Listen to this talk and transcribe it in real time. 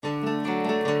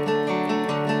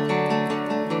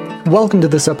Welcome to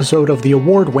this episode of the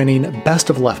award-winning Best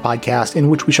of Left podcast, in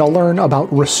which we shall learn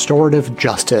about restorative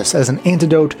justice as an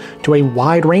antidote to a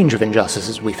wide range of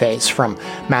injustices we face, from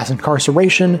mass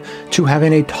incarceration to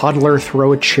having a toddler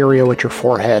throw a Cheerio at your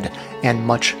forehead, and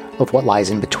much of what lies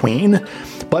in between.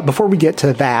 But before we get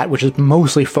to that, which is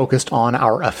mostly focused on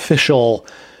our official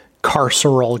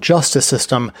carceral justice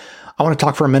system, I want to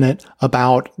talk for a minute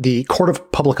about the court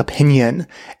of public opinion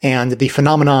and the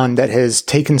phenomenon that has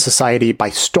taken society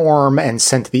by storm and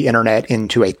sent the internet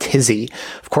into a tizzy.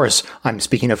 Of course, I'm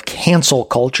speaking of cancel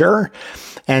culture.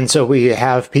 And so we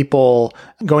have people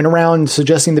going around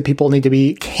suggesting that people need to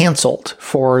be canceled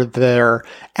for their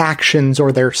actions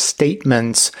or their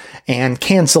statements. And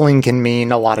canceling can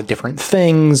mean a lot of different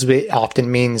things. It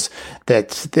often means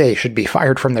that they should be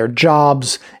fired from their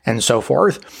jobs and so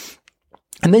forth.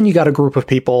 And then you got a group of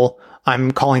people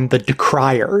I'm calling the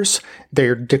decriers.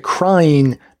 They're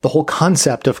decrying the whole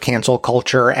concept of cancel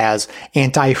culture as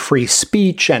anti-free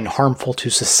speech and harmful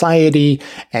to society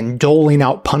and doling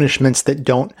out punishments that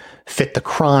don't fit the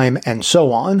crime and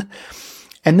so on.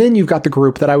 And then you've got the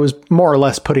group that I was more or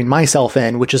less putting myself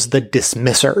in, which is the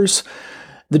dismissers.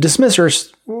 The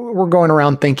dismissers were going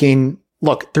around thinking,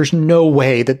 look, there's no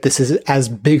way that this is as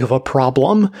big of a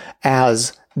problem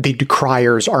as the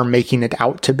decriers are making it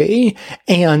out to be.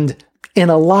 And in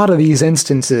a lot of these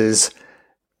instances,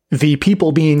 the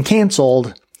people being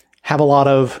canceled have a lot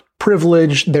of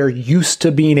privilege. They're used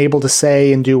to being able to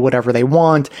say and do whatever they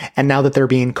want. And now that they're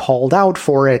being called out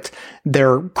for it,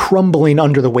 they're crumbling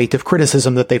under the weight of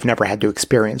criticism that they've never had to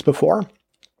experience before.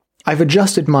 I've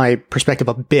adjusted my perspective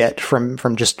a bit from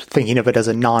just thinking of it as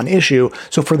a non-issue.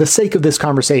 So for the sake of this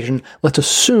conversation, let's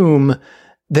assume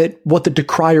that what the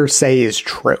decriers say is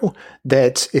true,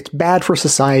 that it's bad for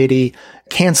society.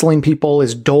 Canceling people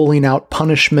is doling out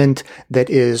punishment that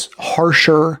is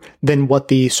harsher than what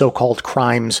the so-called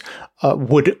crimes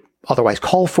would otherwise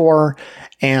call for,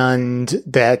 and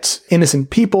that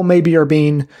innocent people maybe are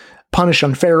being punished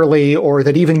unfairly, or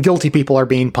that even guilty people are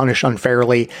being punished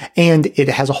unfairly, and it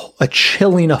has a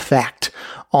chilling effect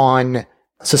on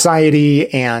society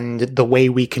and the way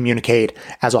we communicate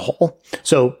as a whole.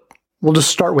 So we'll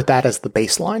just start with that as the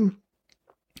baseline.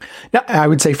 Now, I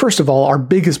would say, first of all, our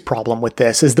biggest problem with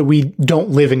this is that we don't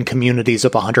live in communities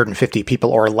of 150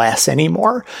 people or less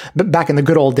anymore. But back in the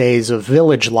good old days of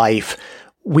village life,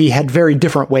 we had very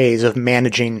different ways of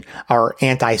managing our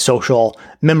antisocial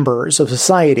members of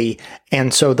society.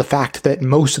 And so the fact that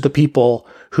most of the people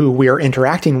who we are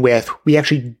interacting with, we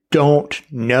actually don't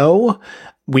know.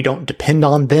 We don't depend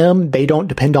on them. They don't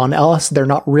depend on us. They're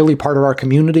not really part of our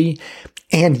community.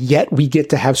 And yet we get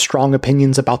to have strong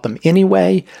opinions about them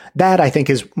anyway. That, I think,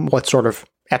 is what's sort of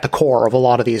at the core of a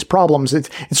lot of these problems. It's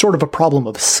sort of a problem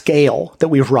of scale that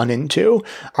we've run into.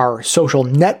 Our social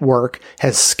network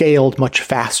has scaled much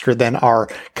faster than our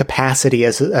capacity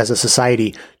as a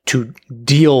society to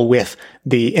deal with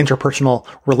the interpersonal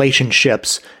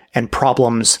relationships and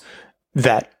problems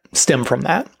that stem from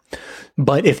that.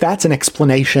 But if that's an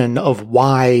explanation of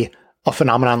why a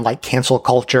phenomenon like cancel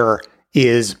culture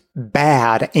is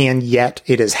bad and yet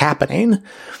it is happening,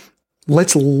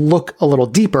 let's look a little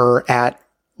deeper at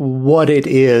what it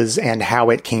is and how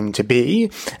it came to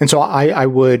be. And so I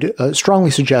would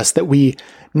strongly suggest that we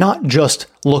not just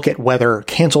look at whether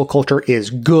cancel culture is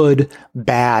good,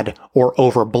 bad, or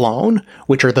overblown,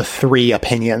 which are the three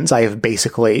opinions I have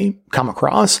basically come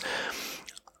across.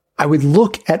 I would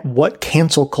look at what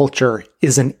cancel culture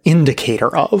is an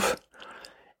indicator of.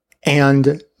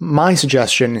 And my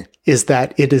suggestion is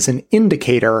that it is an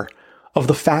indicator of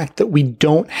the fact that we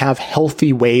don't have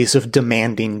healthy ways of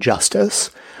demanding justice.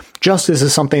 Justice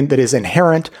is something that is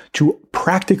inherent to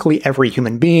practically every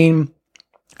human being.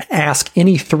 Ask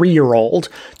any 3-year-old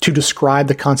to describe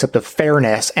the concept of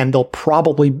fairness, and they'll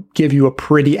probably give you a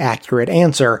pretty accurate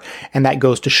answer. And that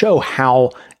goes to show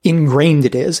how ingrained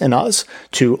it is in us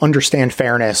to understand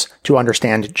fairness, to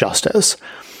understand justice.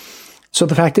 So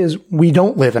the fact is, we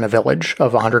don't live in a village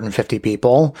of 150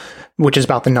 people, which is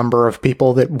about the number of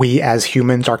people that we as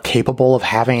humans are capable of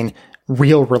having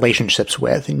real relationships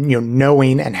with. And,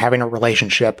 knowing and having a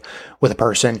relationship with a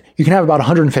person. You can have about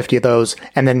 150 of those,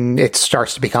 and then it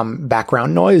starts to become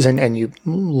background noise and you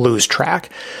lose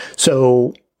track.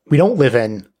 So we don't live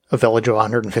in a village of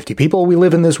 150 people. We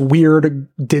live in this weird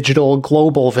digital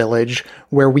global village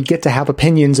where we get to have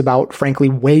opinions about, frankly,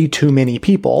 way too many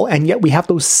people. And yet we have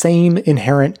those same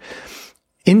inherent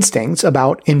instincts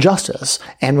about injustice.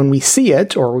 And when we see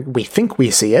it, or we think we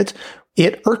see it,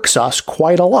 it irks us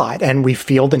quite a lot. And we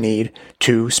feel the need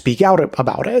to speak out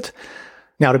about it.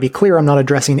 Now, to be clear, I'm not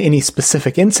addressing any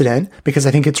specific incident because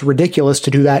I think it's ridiculous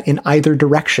to do that in either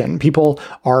direction. People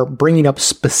are bringing up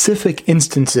specific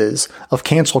instances of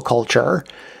cancel culture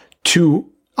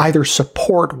to either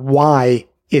support why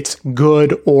it's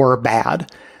good or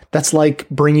bad. That's like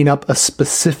bringing up a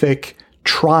specific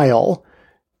trial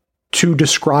to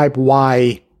describe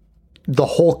why the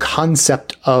whole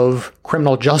concept of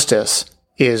criminal justice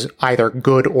is either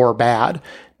good or bad.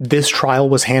 This trial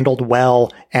was handled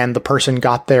well and the person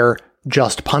got their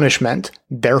just punishment,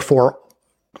 therefore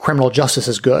criminal justice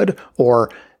is good. Or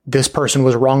this person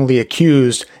was wrongly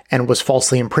accused and was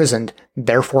falsely imprisoned,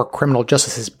 therefore criminal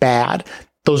justice is bad.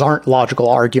 Those aren't logical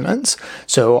arguments.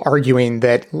 So arguing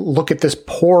that, look at this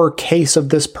poor case of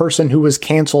this person who was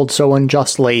canceled so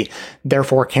unjustly,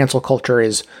 therefore cancel culture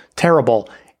is terrible,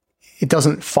 it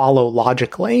doesn't follow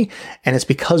logically. And it's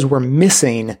because we're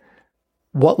missing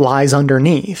what lies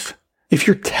underneath. If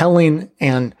you're telling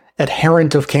an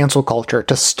adherent of cancel culture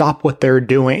to stop what they're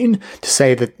doing, to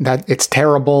say that it's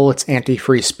terrible, it's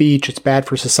anti-free speech, it's bad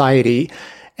for society,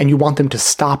 and you want them to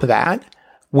stop that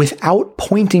without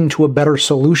pointing to a better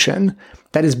solution,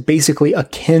 that is basically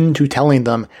akin to telling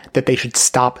them that they should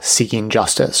stop seeking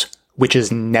justice, which is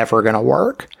never going to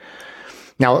work.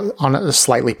 Now, on a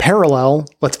slightly parallel,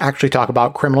 let's actually talk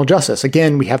about criminal justice.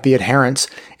 Again, we have the adherents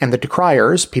and the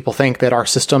decriers. People think that our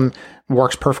system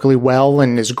works perfectly well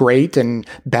and is great, and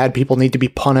bad people need to be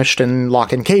punished and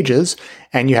locked in cages.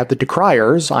 And you have the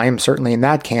decriers, I am certainly in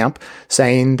that camp,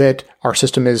 saying that our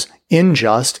system is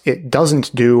unjust. It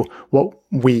doesn't do what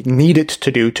we need it to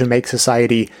do to make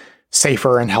society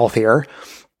safer and healthier.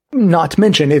 Not to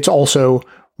mention, it's also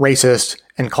racist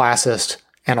and classist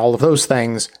and all of those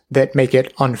things that make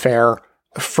it unfair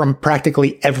from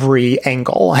practically every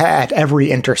angle, at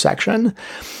every intersection.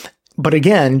 But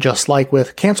again, just like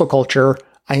with cancel culture,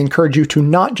 I encourage you to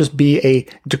not just be a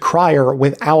decrier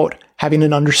without having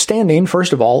an understanding,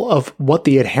 first of all, of what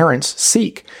the adherents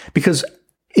seek. Because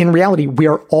in reality, we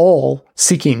are all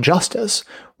seeking justice.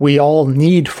 We all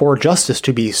need for justice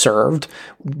to be served.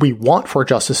 We want for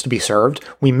justice to be served.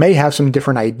 We may have some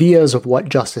different ideas of what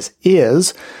justice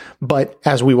is, but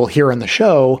as we will hear in the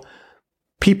show,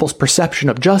 people's perception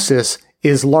of justice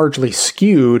is largely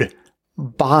skewed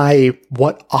by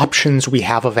what options we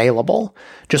have available.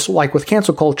 Just like with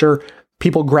cancel culture,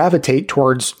 people gravitate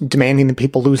towards demanding that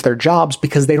people lose their jobs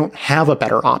because they don't have a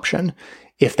better option.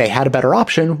 If they had a better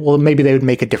option, well, maybe they would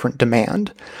make a different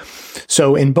demand.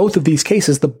 So in both of these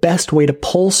cases, the best way to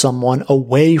pull someone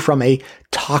away from a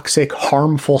toxic,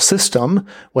 harmful system,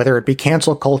 whether it be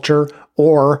cancel culture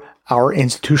or our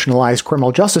institutionalized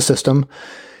criminal justice system,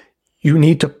 you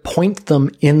need to point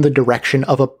them in the direction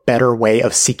of a better way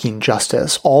of seeking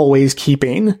justice, always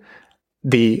keeping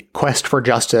the quest for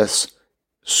justice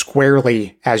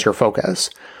squarely as your focus.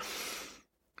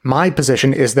 My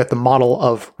position is that the model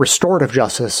of restorative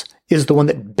justice is the one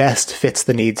that best fits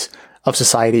the needs of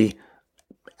society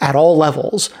at all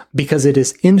levels, because it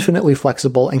is infinitely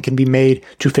flexible and can be made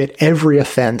to fit every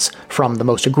offense from the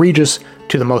most egregious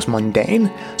to the most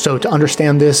mundane. So to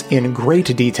understand this in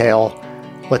great detail,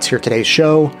 let's hear today's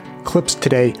show. Clips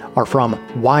today are from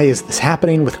Why Is This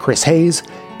Happening with Chris Hayes,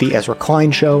 The Ezra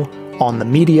Klein Show, On the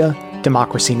Media,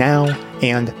 Democracy Now!,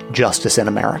 and Justice in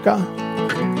America.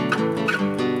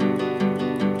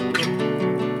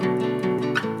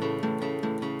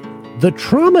 The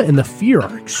trauma and the fear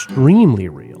are extremely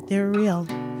real. They're real.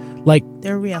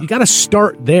 They're real. You got to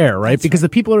start there, right? That's because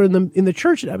right. the people are in the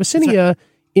church at Abyssinia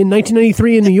in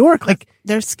 1993 in New York.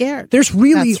 They're scared. There's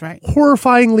really That's right.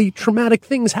 horrifyingly traumatic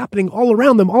things happening all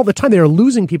around them all the time. They are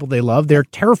losing people they love. They're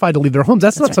terrified to leave their homes.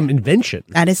 That's not some invention.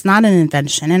 That is not an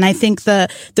invention. And I think the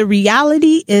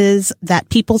reality is that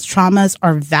people's traumas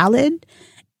are valid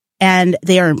and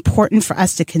they are important for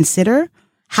us to consider.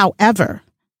 However,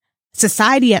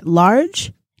 society at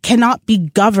large cannot be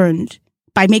governed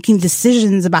by making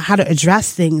decisions about how to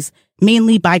address things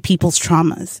mainly by people's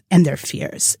traumas and their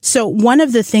fears. So one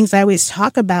of the things I always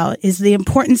talk about is the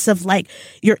importance of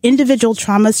your individual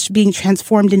traumas being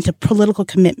transformed into political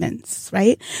commitments,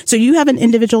 right? So you have an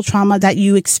individual trauma that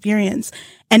you experience,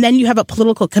 and then you have a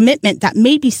political commitment that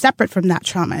may be separate from that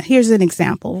trauma. Here's an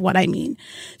example of what I mean.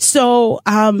 So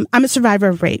I'm a survivor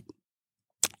of rape,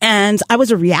 and I was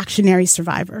a reactionary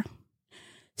survivor.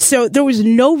 So there was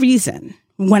no reason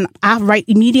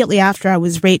immediately after I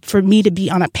was raped for me to be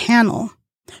on a panel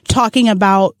talking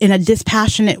about, in a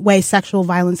dispassionate way, sexual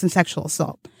violence and sexual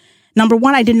assault. Number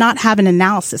one, I did not have an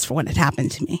analysis for what had happened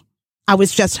to me. I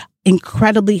was just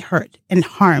incredibly hurt and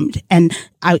harmed. And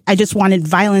I just wanted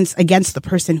violence against the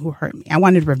person who hurt me. I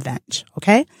wanted revenge.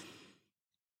 Okay.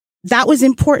 that was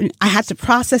important. I had to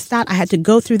process that. I had to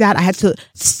go through that. I had to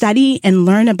study and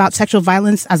learn about sexual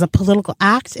violence as a political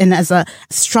act and as a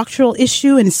structural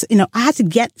issue. And, I had to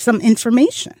get some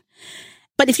information.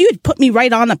 But if you had put me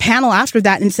right on a panel after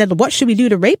that and said, what should we do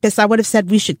to rapists? I would have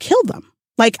said we should kill them.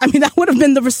 That would have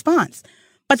been the response.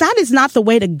 But that is not the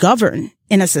way to govern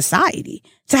in a society,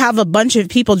 to have a bunch of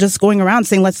people just going around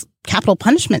saying, let's capital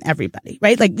punishment everybody,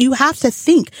 right? You have to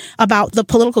think about the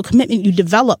political commitment you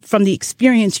develop from the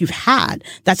experience you've had.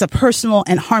 That's a personal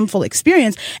and harmful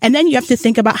experience. And then you have to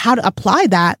think about how to apply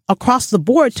that across the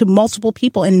board to multiple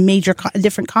people in major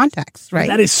different contexts, right?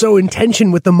 That is so in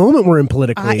tension with the moment we're in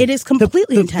politically. It is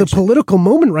completely in tension. The political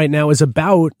moment right now is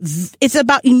about... It's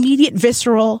about immediate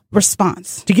visceral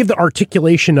response. To give the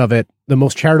articulation of it, the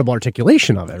most charitable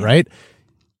articulation of it, right?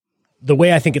 The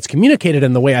way I think it's communicated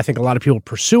and the way I think a lot of people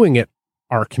pursuing it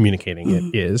are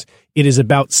communicating it is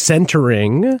about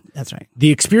centering that's right. the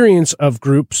experience of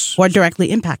groups who are directly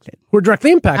impacted.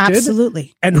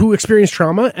 Absolutely. And who experience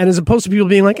trauma, and as opposed to people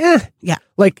being like, yeah.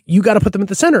 You got to put them at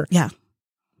the center. Yeah.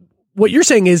 What you're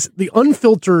saying is the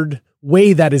unfiltered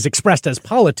way that is expressed as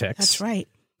politics. That's right.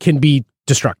 Can be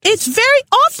destructive. It's very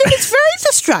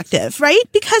destructive, right?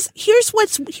 Because here's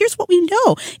what we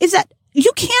know is that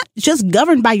you can't just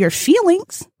govern by your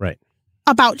feelings right.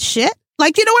 about shit.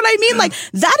 You know what I mean?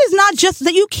 That is not just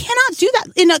that. You cannot do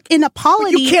that in a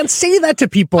polity. But you can't say that to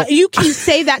people. You can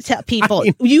say that to people.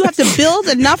 You have to build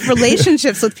enough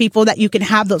relationships with people that you can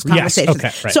have those conversations.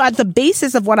 Yes, okay, right. So at the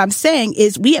basis of what I'm saying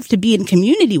is we have to be in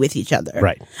community with each other.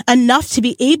 Right. Enough to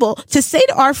be able to say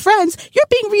to our friends, you're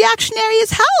being reactionary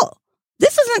as hell.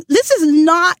 This is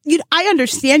not, I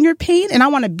understand your pain and I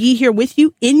want to be here with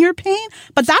you in your pain,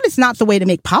 but that is not the way to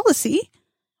make policy.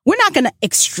 We're not going to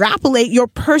extrapolate your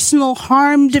personal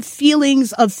harmed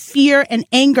feelings of fear and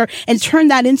anger and turn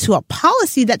that into a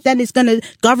policy that then is going to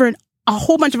govern a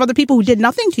whole bunch of other people who did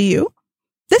nothing to you.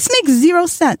 This makes zero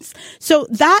sense. So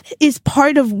that is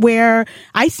part of where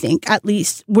I think, at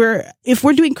least, if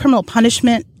we're doing criminal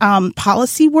punishment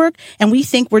policy work and we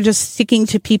think we're just sticking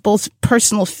to people's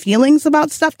personal feelings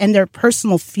about stuff and their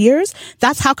personal fears,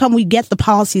 that's how come we get the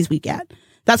policies we get.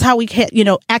 That's how we get,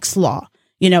 X law.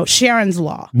 Sharon's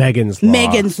law. Megan's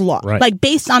law. Right.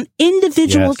 Based on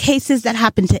individual cases that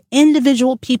happen to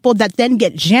individual people that then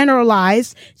get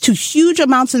generalized to huge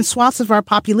amounts and swaths of our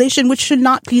population, which should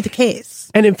not be the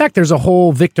case. And in fact, there's a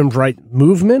whole victims' right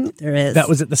movement. There is. That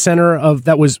was at the center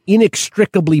that was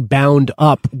inextricably bound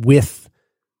up with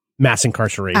mass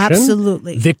incarceration.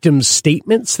 Absolutely. Victims'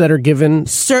 statements that are given.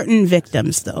 Certain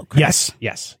victims, though, Chris.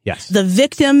 Yes. The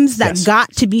victims that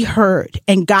got to be heard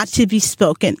and got to be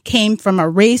spoken came from a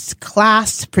race,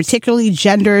 class, particularly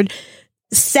gendered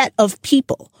set of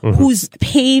people whose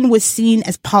pain was seen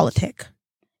as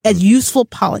as useful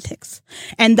politics.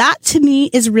 And that, to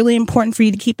me, is really important for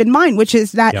you to keep in mind, which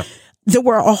is that there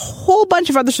were a whole bunch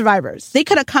of other survivors. They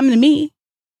could have come to me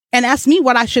and asked me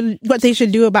what they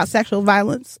should do about sexual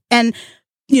violence. And,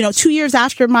 2 years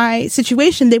after my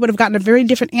situation, they would have gotten a very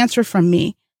different answer from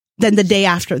me than the day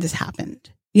after this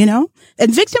happened, And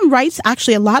victim rights,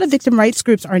 actually, a lot of victim rights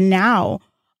groups are now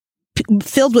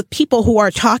filled with people who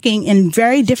are talking in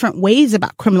very different ways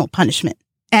about criminal punishment.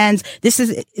 And this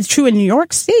is true in New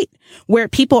York State, where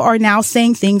people are now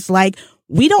saying things like,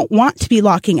 we don't want to be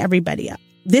locking everybody up.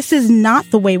 This is not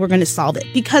the way we're going to solve it.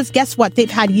 Because guess what? They've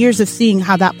had years of seeing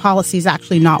how that policy has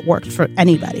actually not worked for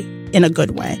anybody in a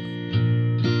good way.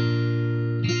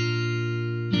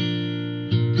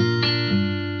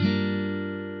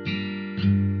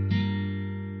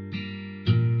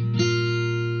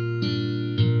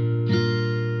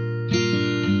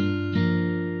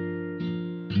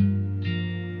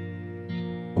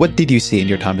 What did you see in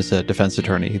your time as a defense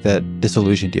attorney that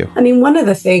disillusioned you? I mean, one of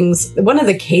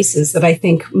the cases that I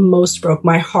think most broke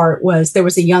my heart was there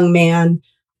was a young man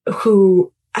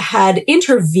who had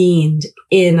intervened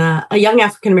a young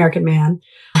African-American man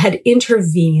had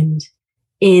intervened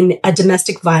in a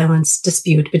domestic violence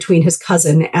dispute between his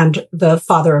cousin and the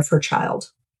father of her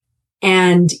child.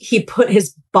 And he put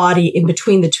his body in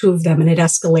between the two of them and it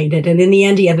escalated. And in the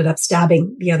end, he ended up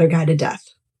stabbing the other guy to death.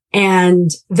 And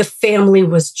the family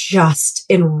was just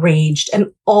enraged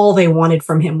and all they wanted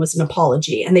from him was an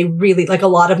apology. And they really, a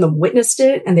lot of them witnessed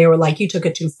it and they were like, you took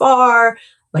it too far.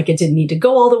 It didn't need to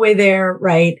go all the way there.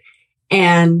 Right.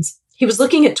 And he was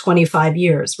looking at 25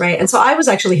 years. Right. And so I was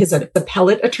actually his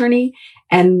appellate attorney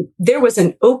and there was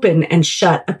an open and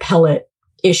shut appellate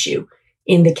issue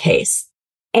in the case.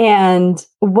 And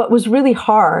what was really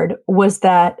hard was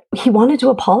that he wanted to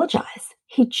apologize.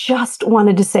 He just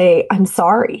wanted to say, I'm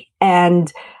sorry. And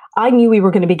I knew we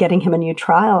were going to be getting him a new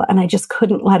trial and I just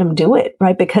couldn't let him do it,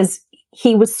 right? Because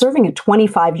he was serving a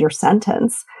 25-year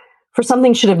sentence for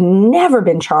something should have never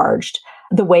been charged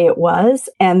the way it was.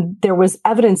 And there was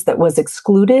evidence that was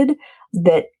excluded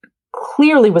that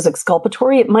clearly was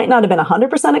exculpatory. It might not have been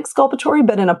 100% exculpatory,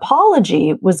 but an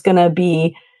apology was going to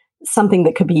be something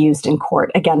that could be used in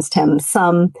court against him,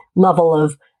 some level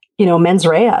of, mens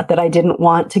rea that I didn't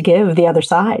want to give the other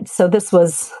side. So this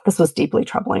was deeply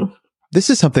troubling. This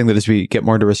is something that as we get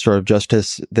more into restorative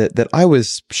justice, that I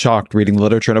was shocked reading the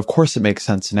literature. And of course it makes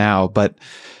sense now, but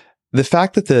the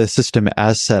fact that the system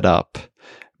as set up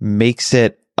makes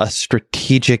it a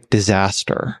strategic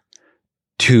disaster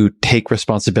to take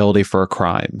responsibility for a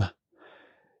crime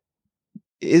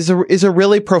is a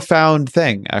really profound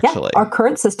thing, actually. Yeah, our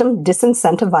current system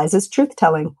disincentivizes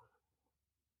truth-telling.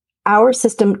 Our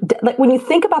system, like when you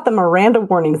think about the Miranda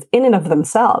warnings in and of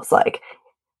themselves, like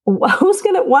who's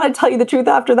going to want to tell you the truth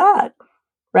after that,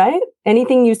 right?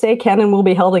 Anything you say can and will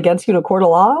be held against you in a court of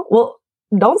law. Well,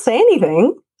 don't say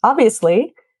anything,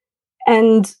 obviously.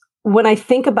 And when I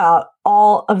think about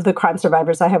all of the crime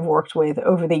survivors I have worked with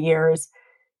over the years,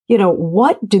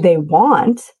 what do they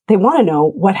want? They want to know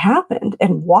what happened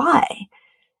and why.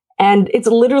 And it's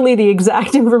literally the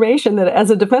exact information that as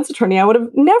a defense attorney, I would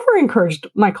have never encouraged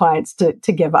my clients to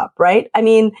give up, right? I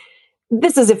mean,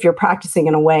 this is if you're practicing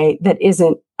in a way that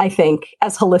isn't, I think,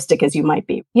 as holistic as you might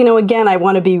be. Again, I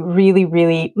want to be really,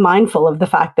 really mindful of the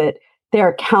fact that there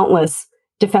are countless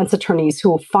defense attorneys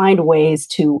who will find ways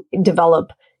to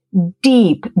develop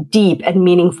deep and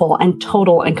meaningful and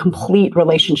total and complete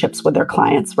relationships with their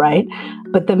clients, right?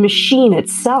 But the machine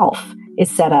itself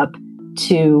is set up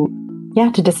to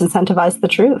disincentivize the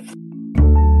truth.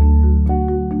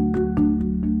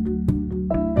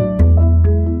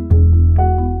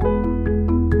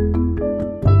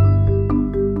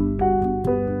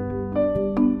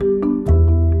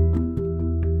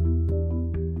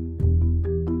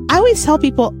 I always tell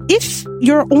people, if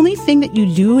your only thing that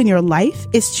you do in your life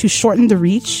is to shorten the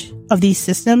reach of these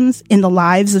systems in the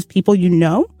lives of people you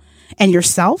know and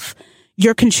yourself,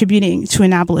 you're contributing to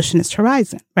an abolitionist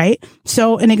horizon, right?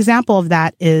 So an example of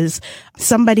that is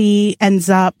somebody ends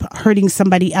up hurting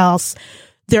somebody else.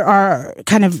 There are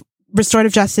kind of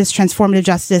restorative justice, transformative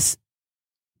justice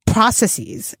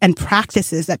processes and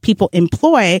practices that people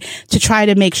employ to try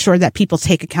to make sure that people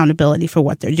take accountability for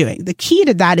what they're doing. The key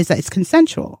to that is that it's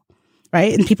consensual,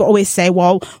 right? And people always say,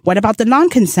 well, what about the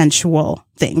non-consensual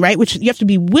thing, right? Which you have to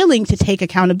be willing to take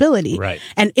accountability. Right.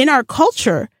 And in our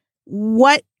culture,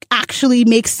 what actually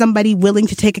makes somebody willing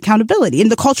to take accountability in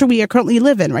the culture we currently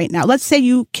live in right now? Let's say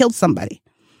you killed somebody.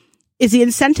 Is the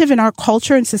incentive in our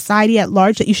culture and society at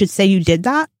large that you should say you did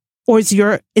that? Or is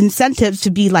your incentive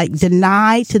to be like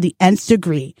deny to the nth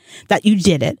degree that you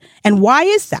did it? And why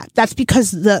is that? That's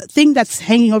because the thing that's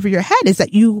hanging over your head is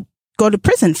that you go to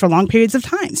prison for long periods of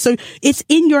time. So it's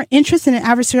in your interest in an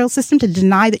adversarial system to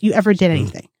deny that you ever did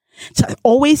anything. To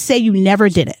always say you never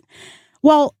did it.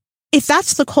 Well, if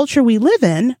that's the culture we live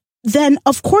in, then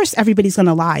of course everybody's going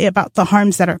to lie about the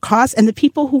harms that are caused, and the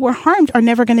people who were harmed are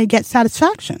never going to get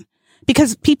satisfaction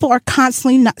because people are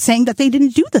constantly not saying that they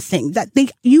didn't do the thing that they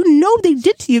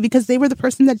did to you because they were the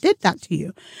person that did that to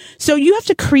you. So you have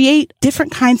to create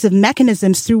different kinds of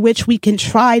mechanisms through which we can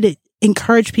try to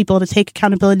encourage people to take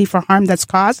accountability for harm that's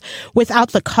caused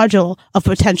without the cudgel of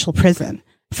potential prison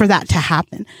for that to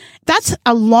happen. That's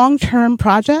a long-term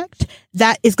project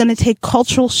that is going to take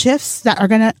cultural shifts that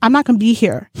I'm not going to be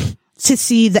here to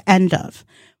see the end of.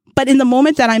 But in the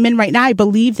moment that I'm in right now, I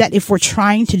believe that if we're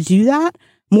trying to do that,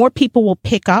 more people will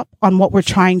pick up on what we're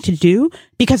trying to do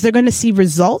because they're going to see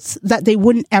results that they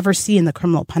wouldn't ever see in the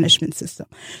criminal punishment system.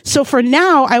 So for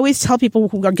now, I always tell people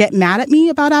who get mad at me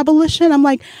about abolition, I'm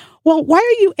like, well, why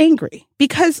are you angry?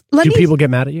 Because do people get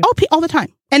mad at you? Oh, all the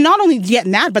time. And not only get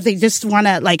mad, but they just want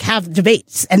to have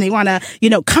debates and they want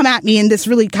to, come at me in this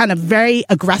really kind of very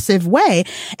aggressive way.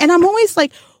 And I'm always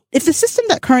like, if the system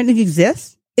that currently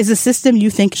exists is a system you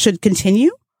think should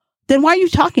continue, then why are you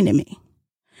talking to me?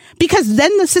 Because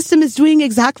then the system is doing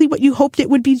exactly what you hoped it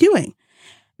would be doing.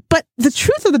 But the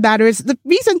truth of the matter is the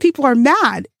reason people are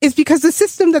mad is because the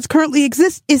system that's currently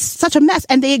exists is such a mess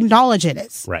and they acknowledge it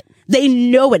is. Right. They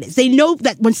know it is. They know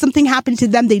that when something happened to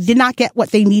them, they did not get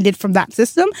what they needed from that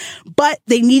system, but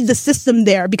they need the system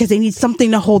there because they need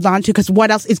something to hold on to because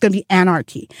what else is going to be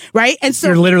anarchy, right? And so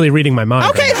you're literally reading my mind.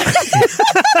 Okay. Right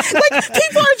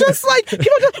people are just we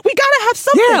got to have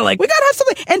something. Yeah, we got to have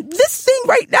something. And this thing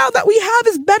right now that we have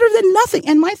is better than nothing.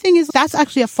 And my thing is that's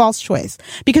actually a false choice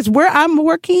because where I'm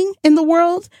working in the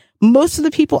world, most of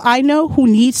the people I know who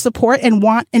need support and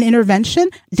want an intervention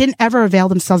didn't ever avail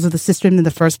themselves of the system in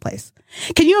the first place.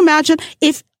 Can you imagine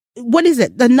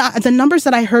the numbers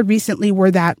that I heard recently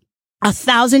were that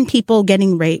 1,000 people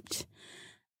getting raped,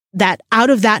 that out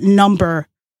of that number,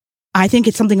 I think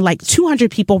it's something like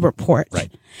 200 people report.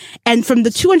 Right. And from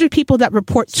the 200 people that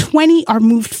report, 20 are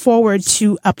moved forward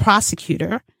to a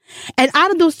prosecutor. And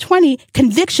out of those 20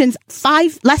 convictions,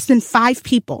 less than 5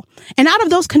 people. And out of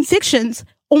those convictions,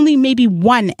 only maybe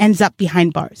 1 ends up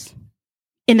behind bars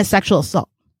in a sexual assault.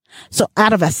 So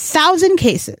out of 1,000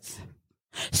 cases.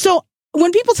 So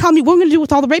when people tell me what we're going to do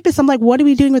with all the rapists, I'm like, what are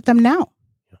we doing with them now?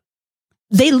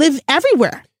 They live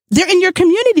everywhere. They're in your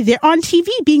community. They're on TV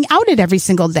being outed every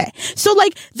single day. So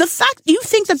like the fact you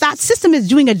think that system is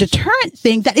doing a deterrent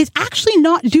thing that is actually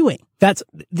not doing.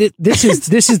 This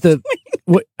is the,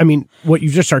 what you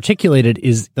just articulated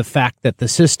is the fact that the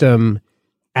system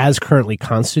as currently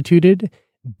constituted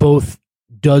both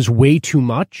does way too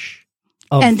much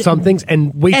of some things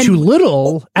and way too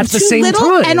little at the same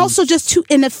time. And also just too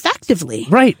ineffectively.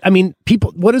 Right. I mean,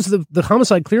 what is the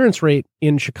homicide clearance rate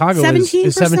in Chicago 17%.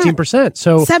 is 17%.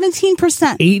 So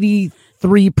 17%.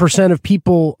 83% of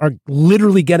people are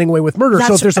literally getting away with murder.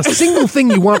 So if there's a single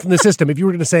thing you want from the system, if you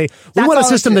were going to say, we want a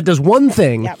system that does one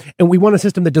thing and we want a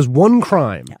system that does one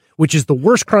crime, which is the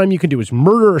worst crime you can do is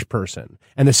murder a person.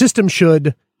 And the system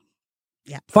should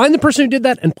find the person who did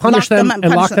that and punish them and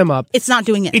lock them up. It's not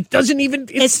doing it. It doesn't even,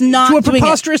 it's not to a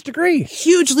preposterous degree.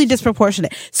 Hugely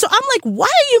disproportionate. So I'm like, why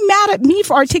are you mad at me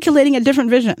for articulating a different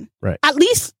vision? Right. At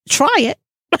least try it.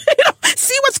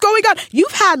 See what's going on.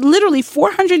 You've had literally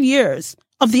 400 years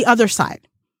of the other side.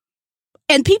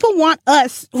 And people want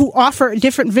us who offer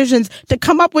different visions to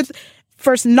come up with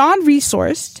first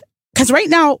non-resourced, because right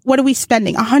now, what are we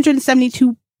spending?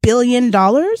 $172 billion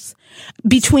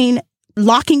between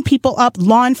locking people up,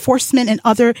 law enforcement and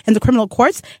the criminal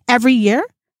courts every year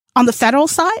on the federal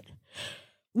side.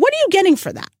 What are you getting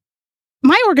for that?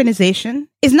 My organization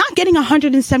is not getting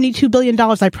 $172 billion,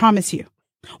 I promise you.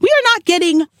 We are not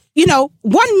getting,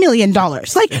 $1 million.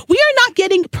 Like, we are not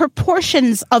getting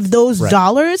proportions of those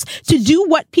dollars to do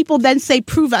what people then say,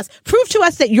 prove to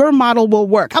us that your model will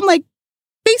work. I'm like,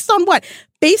 based on what?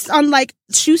 Based on like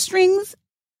shoestrings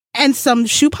and some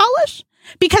shoe polish?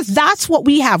 Because that's what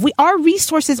we have. Our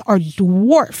resources are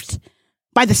dwarfed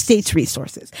by the state's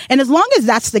resources. And as long as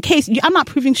that's the case, I'm not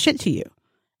proving shit to you.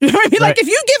 You know what I mean? Like, if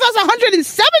you give us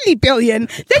 170 billion,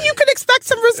 then you can expect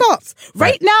some results.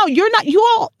 Right now, you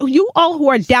all who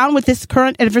are down with this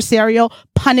current adversarial,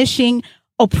 punishing,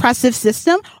 oppressive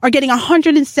system are getting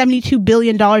 $172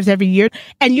 billion every year.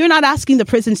 And you're not asking the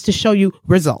prisons to show you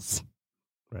results.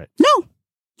 Right. No.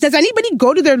 Does anybody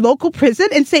go to their local prison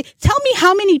and say, tell me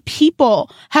how many people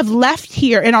have left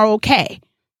here and are okay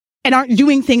and aren't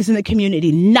doing things in the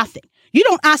community? Nothing. You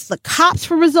don't ask the cops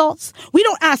for results. We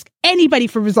don't ask anybody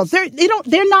for results.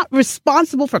 They're not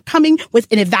responsible for coming with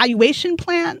an evaluation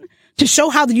plan to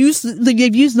show how they've used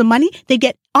the money. They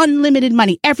get unlimited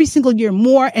money every single year,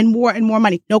 more and more and more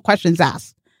money. No questions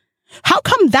asked. How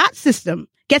come that system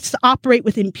gets to operate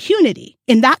with impunity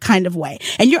in that kind of way?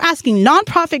 And you're asking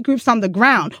nonprofit groups on the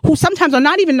ground, who sometimes are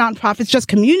not even nonprofits, just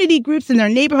community groups in their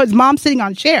neighborhoods, moms sitting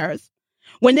on chairs,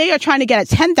 when they are trying to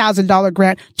get a $10,000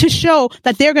 grant to show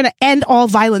that they're going to end all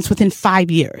violence within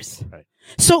 5 years. Right.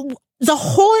 So the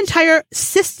whole entire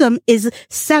system is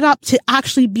set up to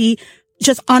actually be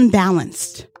just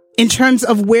unbalanced in terms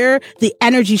of where the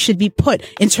energy should be put,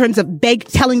 in terms of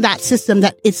telling that system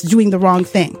that it's doing the wrong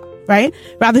thing. Right?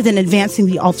 Rather than advancing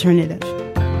the alternative.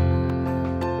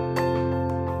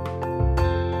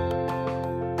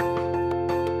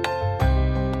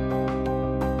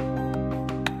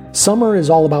 Summer is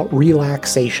all about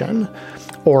relaxation,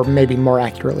 or maybe more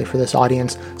accurately for this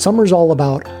audience, summer is all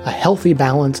about a healthy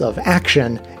balance of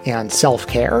action and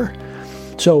self-care.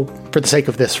 So for the sake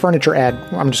of this furniture ad,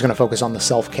 I'm just going to focus on the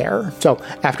self-care. So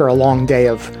after a long day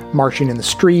of marching in the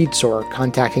streets or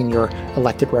contacting your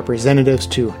elected representatives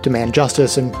to demand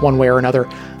justice in one way or another,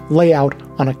 lay out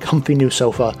on a comfy new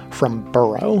sofa from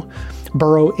Burrow.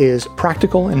 Burrow is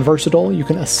practical and versatile. You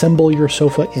can assemble your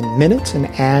sofa in minutes and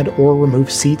add or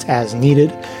remove seats as needed.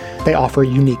 They offer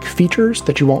unique features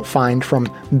that you won't find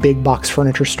from big box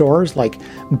furniture stores, like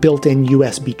built-in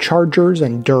USB chargers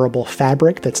and durable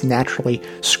fabric that's naturally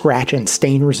scratch and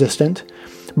stain resistant.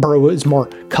 Burrow is more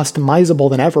customizable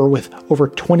than ever, with over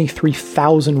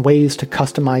 23,000 ways to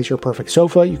customize your perfect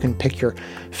sofa. You can pick your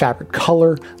fabric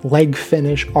color, leg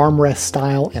finish, armrest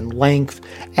style, and length,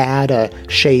 add a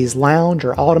chaise lounge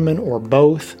or ottoman or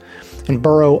both. And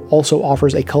Burrow also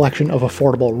offers a collection of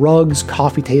affordable rugs,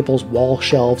 coffee tables, wall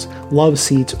shelves, love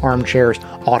seats, armchairs,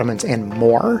 ottomans, and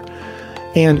more.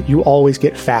 And you always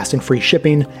get fast and free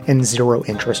shipping and zero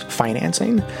interest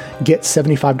financing. Get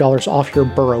 $75 off your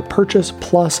Burrow purchase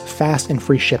plus fast and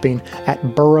free shipping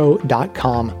at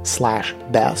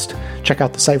burrow.com/best. Check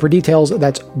out the site for details.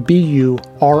 That's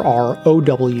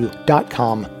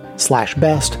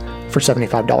burrow.com/best for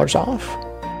 $75 off.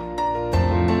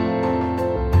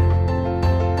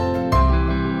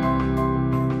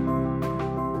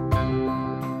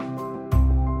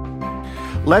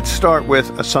 Let's start with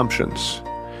assumptions.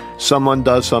 Someone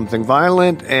does something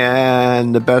violent,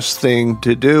 and the best thing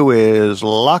to do is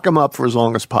lock them up for as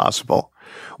long as possible,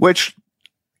 which,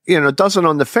 doesn't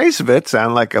on the face of it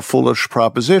sound like a foolish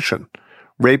proposition.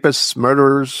 Rapists,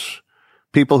 murderers,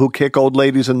 people who kick old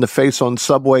ladies in the face on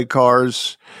subway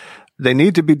cars, they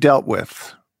need to be dealt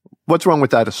with. What's wrong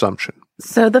with that assumption?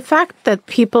 So the fact that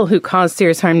people who cause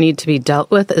serious harm need to be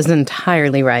dealt with is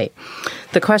entirely right.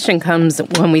 The question comes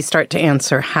when we start to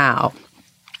answer how.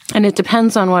 And it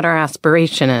depends on what our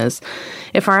aspiration is.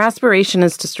 If our aspiration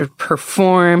is to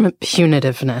perform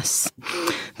punitiveness,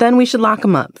 then we should lock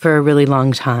them up for a really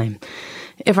long time.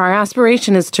 If our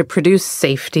aspiration is to produce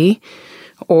safety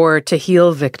or to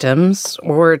heal victims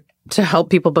or to help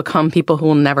people become people who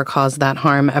will never cause that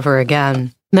harm ever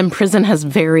again, then prison has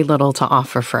very little to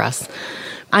offer for us.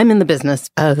 I'm in the business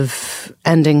of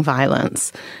ending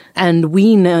violence. And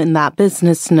we know in that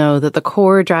business know that the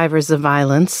core drivers of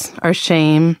violence are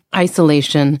shame,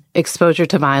 isolation, exposure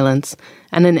to violence,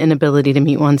 and an inability to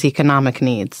meet one's economic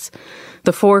needs.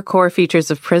 The 4 core features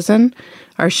of prison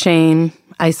are shame,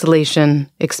 isolation,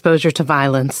 exposure to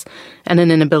violence, and an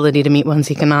inability to meet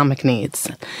one's economic needs.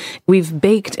 We've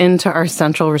baked into our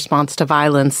central response to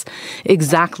violence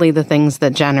exactly the things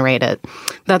that generate it.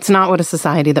 That's not what a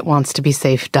society that wants to be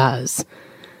safe does.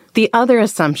 The other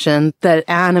assumption that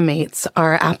animates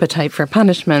our appetite for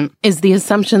punishment is the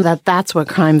assumption that that's what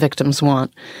crime victims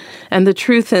want. And the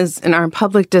truth is, in our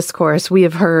public discourse, we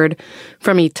have heard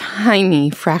from a tiny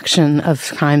fraction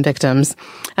of crime victims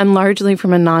and largely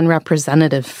from a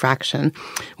non-representative fraction.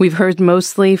 We've heard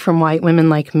mostly from white women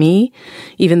like me,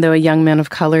 even though a young man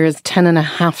of color is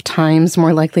 10.5 times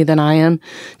more likely than I am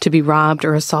to be robbed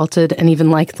or assaulted, and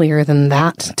even likelier than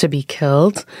that to be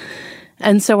killed.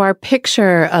 And so our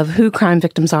picture of who crime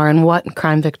victims are and what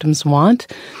crime victims want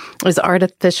is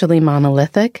artificially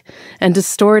monolithic and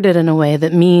distorted in a way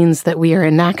that means that we are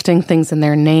enacting things in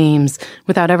their names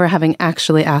without ever having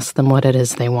actually asked them what it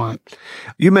is they want.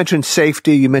 You mentioned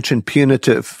safety, you mentioned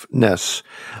punitiveness.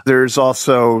 There's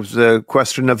also the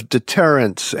question of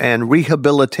deterrence and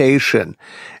rehabilitation.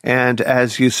 And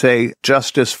as you say,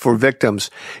 justice for victims.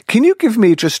 Can you give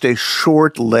me just a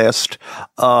short list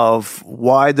of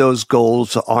why those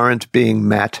goals aren't being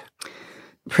met?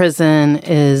 Prison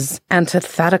is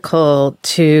antithetical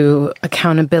to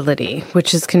accountability,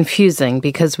 which is confusing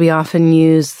because we often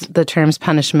use the terms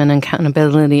punishment and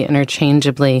accountability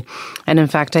interchangeably. And in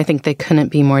fact, I think they couldn't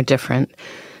be more different.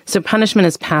 So punishment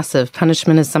is passive.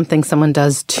 Punishment is something someone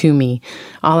does to me.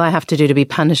 All I have to do to be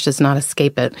punished is not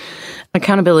escape it.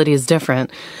 Accountability is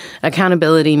different.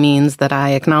 Accountability means that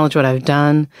I acknowledge what I've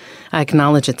done. I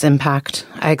acknowledge its impact.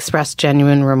 I express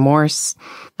genuine remorse.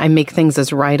 I make things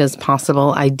as right as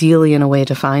possible, ideally in a way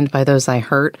defined by those I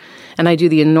hurt. And I do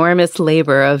the enormous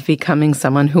labor of becoming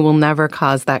someone who will never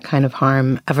cause that kind of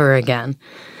harm ever again.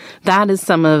 That is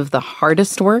some of the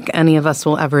hardest work any of us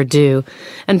will ever do.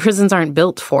 And prisons aren't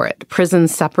built for it.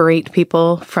 Prisons separate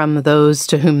people from those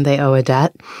to whom they owe a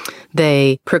debt.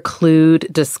 They preclude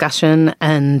discussion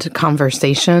and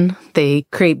conversation. They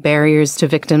create barriers to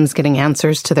victims getting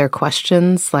answers to their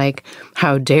questions like,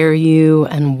 how dare you,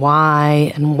 and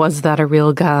why, and was that a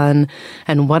real gun,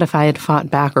 and what if I had fought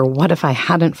back, or what if I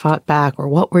hadn't fought back, or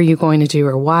what were you going to do,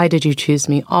 or why did you choose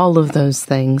me? All of those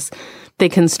things. They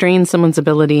constrain someone's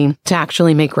ability to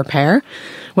actually make repair,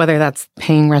 whether that's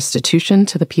paying restitution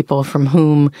to the people from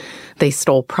whom they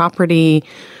stole property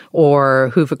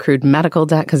or who've accrued medical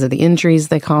debt because of the injuries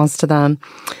they caused to them,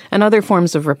 and other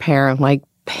forms of repair like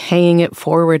paying it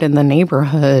forward in the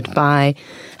neighborhood by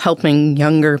helping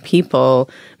younger people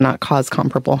not cause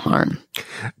comparable harm.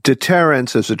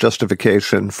 Deterrence as a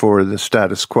justification for the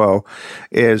status quo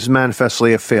is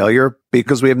manifestly a failure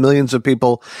because we have millions of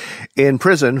people in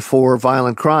prison for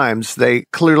violent crimes. They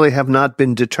clearly have not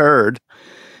been deterred.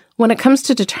 When it comes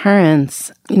to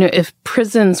deterrence, if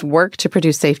prisons work to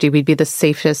produce safety, we'd be the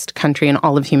safest country in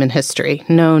all of human history.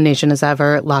 No nation has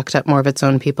ever locked up more of its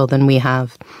own people than we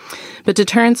have. But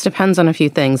deterrence depends on a few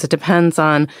things. It depends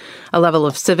on a level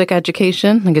of civic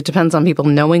education. It depends on people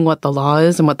knowing what the law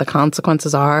is and what the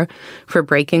consequences are for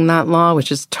breaking that law,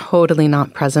 which is totally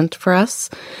not present for us.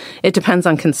 It depends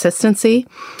on consistency,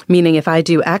 meaning if I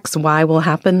do X, Y will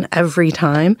happen every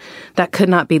time. That could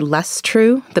not be less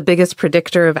true. The biggest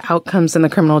predictor of outcomes in the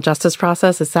criminal justice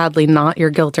process is sadly not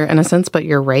your guilt or innocence, but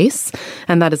your race.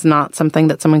 And that is not something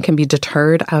that someone can be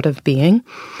deterred out of being.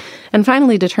 And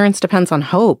finally, deterrence depends on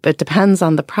hope. It depends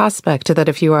on the prospect that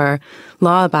if you are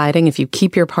law-abiding, if you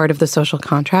keep your part of the social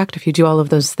contract, if you do all of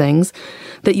those things,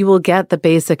 that you will get the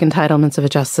basic entitlements of a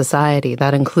just society.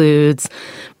 That includes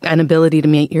an ability to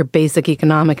meet your basic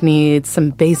economic needs,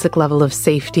 some basic level of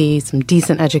safety, some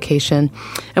decent education.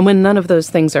 And when none of those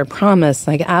things are promised,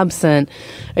 like absent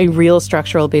a real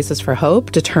structural basis for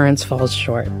hope, deterrence falls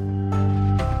short.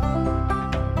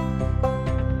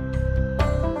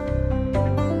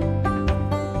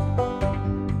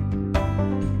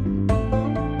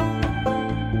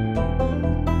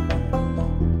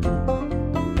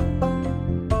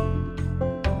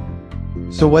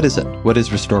 So what is it? What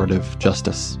is restorative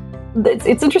justice?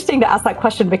 It's interesting to ask that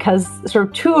question because sort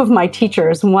of two of my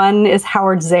teachers, one is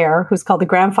Howard Zehr, who's called the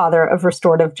grandfather of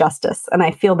restorative justice. And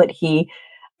I feel that he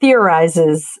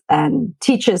theorizes and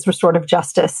teaches restorative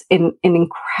justice in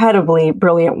incredibly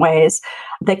brilliant ways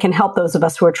that can help those of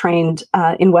us who are trained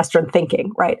in Western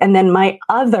thinking, right? And then my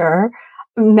other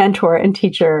mentor and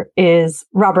teacher is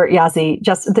Robert Yazzie,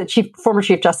 the former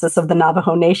Chief Justice of the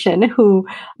Navajo Nation, who,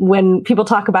 when people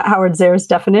talk about Howard Zehr's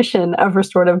definition of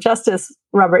restorative justice,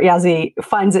 Robert Yazzie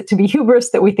finds it to be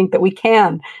hubris that we think that we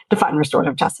can define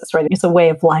restorative justice, right? It's a way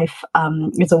of life.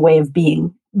 It's a way of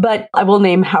being. But I will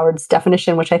name Howard's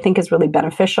definition, which I think is really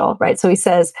beneficial, right? So he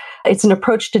says it's an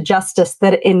approach to justice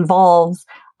that involves,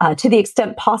 to the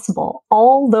extent possible,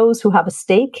 all those who have a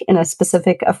stake in a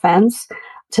specific offense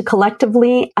to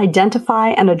collectively identify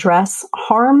and address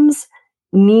harms,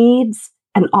 needs,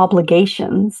 and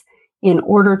obligations in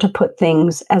order to put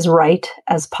things as right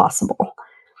as possible.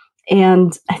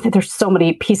 And I think there's so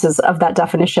many pieces of that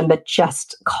definition that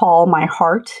just call my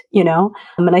heart,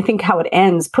 And I think how it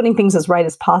ends, putting things as right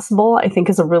as possible, I think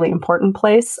is a really important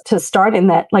place to start in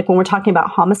that, like when we're talking about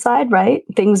homicide, right?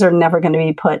 Things are never going to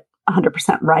be put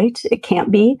 100% right. It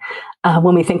can't be.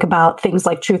 When we think about things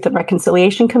like truth and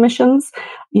reconciliation commissions,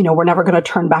 we're never going to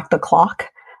turn back the clock.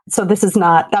 So that's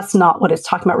not what it's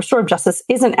talking about. Restorative justice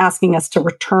isn't asking us to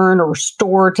return or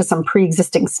restore to some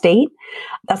pre-existing state.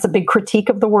 That's a big critique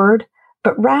of the word,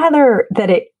 but rather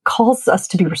that it calls us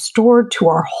to be restored to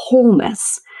our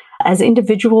wholeness as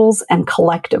individuals and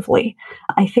collectively.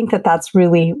 I think that that's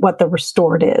really what the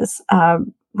restored is.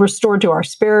 Restored to our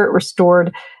spirit,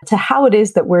 restored to how it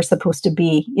is that we're supposed to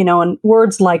be, and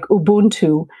words like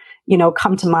Ubuntu,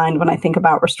 come to mind when I think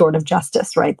about restorative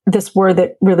justice, right? This word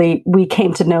that really we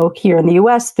came to know here in the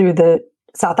US through the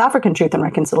South African Truth and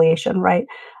Reconciliation, right?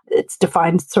 It's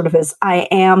defined sort of as I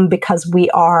am because we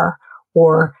are,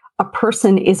 or a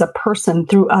person is a person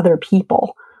through other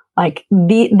people. Like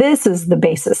this is the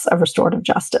basis of restorative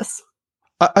justice.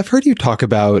 I've heard you talk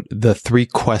about the three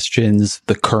questions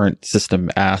the current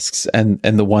system asks and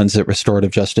the ones that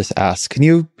restorative justice asks. Can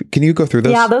you go through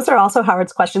those? Yeah, those are also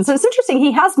Howard's questions. So it's interesting.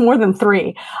 He has more than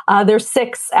three. There's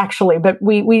six, actually, but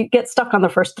we get stuck on the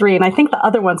first three. And I think the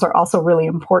other ones are also really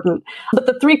important. But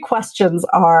the three questions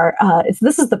are,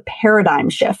 this is the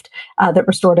paradigm shift that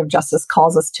restorative justice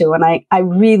calls us to. And I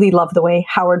really love the way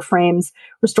Howard frames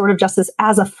restorative justice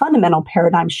as a fundamental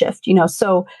paradigm shift.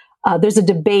 So there's a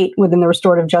debate within the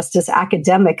restorative justice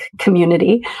academic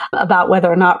community about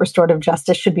whether or not restorative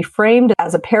justice should be framed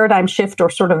as a paradigm shift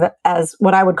or sort of as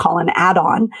what I would call an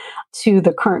add-on to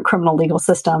the current criminal legal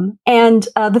system. And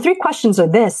the three questions are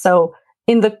this. So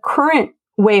in the current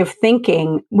way of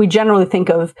thinking, we generally think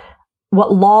of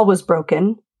what law was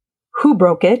broken, who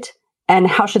broke it, and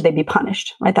how should they be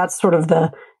punished, right? That's sort of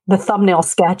the thumbnail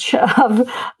sketch of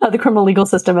the criminal legal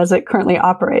system as it currently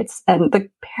operates. And the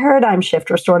paradigm shift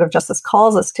restorative justice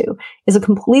calls us to is a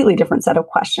completely different set of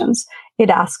questions. It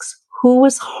asks, who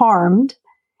was harmed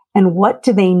and what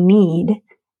do they need?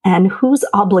 And whose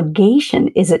obligation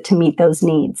is it to meet those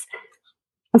needs?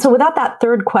 And so without that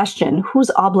third question,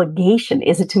 whose obligation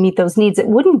is it to meet those needs? It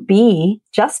wouldn't be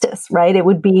justice, right? It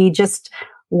would be just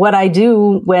what I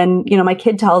do when, my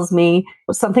kid tells me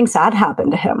something sad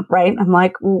happened to him, right? I'm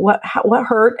like, what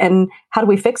hurt and how do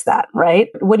we fix that, right?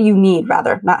 What do you need,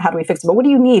 rather? Not how do we fix it, but what do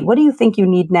you need? What do you think you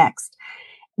need next?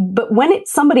 But when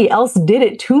somebody else did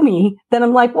it to me, then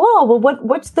I'm like, well,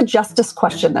 what's the justice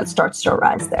question that starts to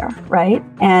arise there, right?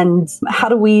 And how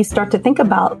do we start to think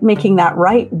about making that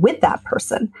right with that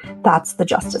person? That's the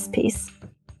justice piece.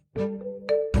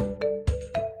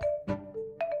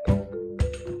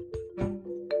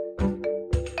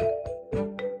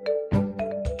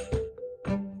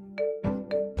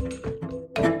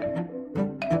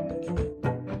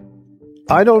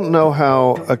 I don't know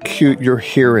how acute your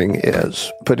hearing is,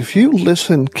 but if you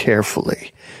listen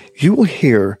carefully, you will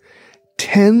hear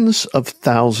tens of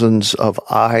thousands of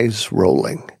eyes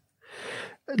rolling,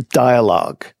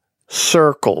 dialogue,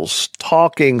 circles,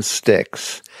 talking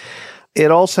sticks.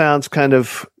 It all sounds kind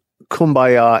of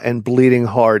kumbaya and bleeding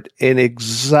heart in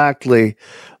exactly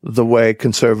the way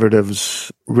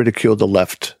conservatives ridicule the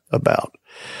left about.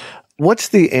 What's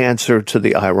the answer to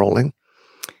the eye rolling?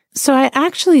 So I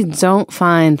actually don't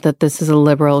find that this is a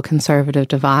liberal-conservative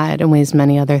divide in ways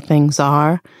many other things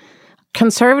are.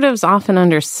 Conservatives often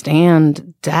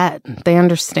understand debt. They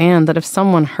understand that if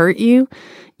someone hurt you,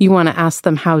 you want to ask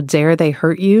them how dare they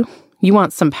hurt you. You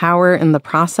want some power in the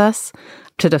process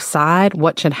to decide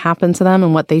what should happen to them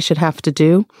and what they should have to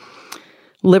do.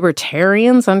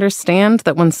 Libertarians understand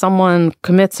that when someone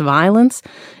commits violence,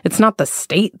 it's not the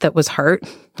state that was hurt.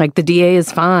 Like the DA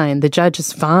is fine, the judge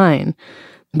is fine.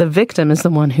 The victim is the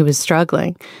one who is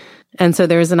struggling. And so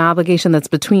there is an obligation that's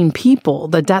between people,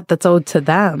 the debt that's owed to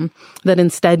them, that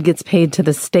instead gets paid to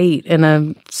the state in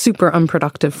a super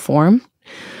unproductive form.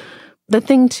 The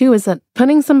thing, too, is that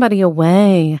putting somebody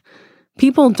away,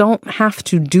 people don't have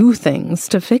to do things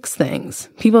to fix things.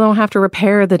 People don't have to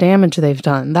repair the damage they've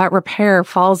done. That repair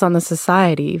falls on the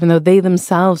society, even though they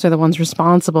themselves are the ones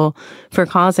responsible for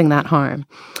causing that harm.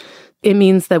 It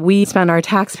means that we spend our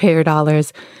taxpayer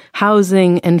dollars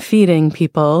housing and feeding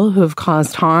people who have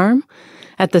caused harm.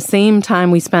 At the same time,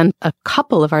 we spend a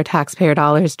couple of our taxpayer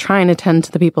dollars trying to tend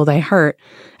to the people they hurt,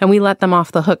 and we let them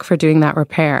off the hook for doing that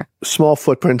repair. Small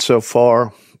footprint so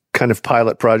far, kind of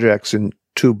pilot projects in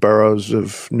 2 boroughs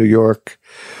of New York.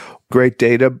 Great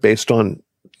data based on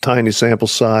tiny sample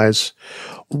size.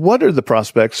 What are the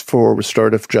prospects for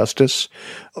restorative justice,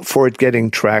 for it getting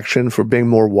traction, for being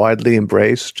more widely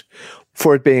embraced,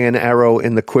 for it being an arrow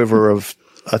in the quiver of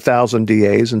 1,000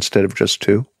 DAs instead of just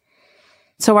 2?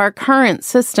 So our current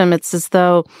system, it's as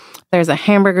though there's a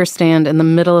hamburger stand in the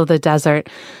middle of the desert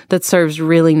that serves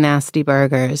really nasty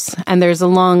burgers. And there's a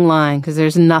long line because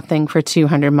there's nothing for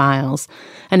 200 miles.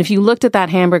 And if you looked at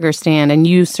that hamburger stand and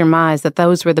you surmised that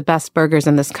those were the best burgers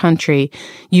in this country,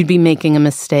 you'd be making a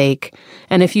mistake.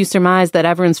 And if you surmised that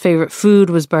everyone's favorite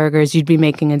food was burgers, you'd be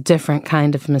making a different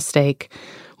kind of mistake.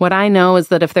 What I know is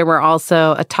that if there were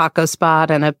also a taco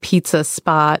spot and a pizza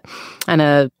spot and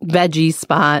a veggie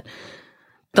spot,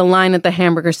 the line at the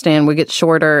hamburger stand would get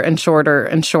shorter and shorter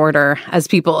and shorter as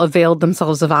people availed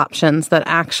themselves of options that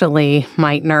actually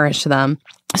might nourish them.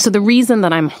 So the reason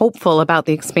that I'm hopeful about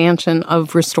the expansion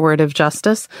of restorative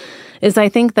justice is I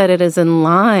think that it is in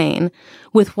line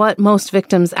with what most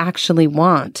victims actually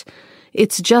want.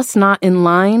 It's just not in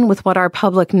line with what our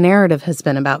public narrative has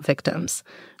been about victims.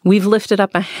 We've lifted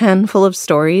up a handful of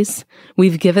stories.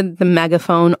 We've given the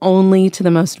megaphone only to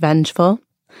the most vengeful.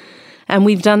 And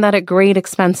we've done that at great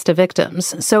expense to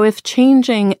victims. So if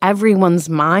changing everyone's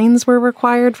minds were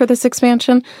required for this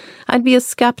expansion, I'd be a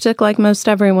skeptic like most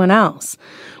everyone else.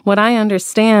 What I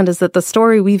understand is that the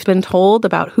story we've been told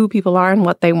about who people are and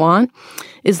what they want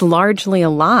is largely a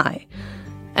lie.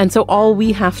 And so all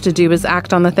we have to do is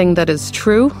act on the thing that is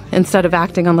true instead of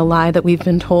acting on the lie that we've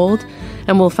been told,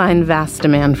 and we'll find vast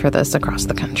demand for this across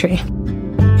the country.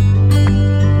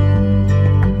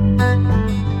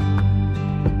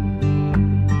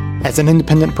 As an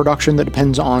independent production that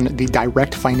depends on the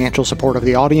direct financial support of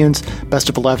the audience, Best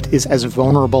of the Left is as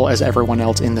vulnerable as everyone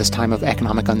else in this time of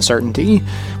economic uncertainty.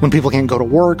 When people can't go to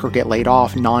work or get laid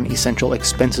off, non-essential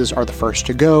expenses are the first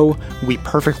to go. We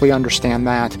perfectly understand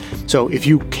that. So if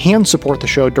you can support the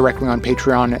show directly on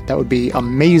Patreon, that would be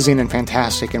amazing and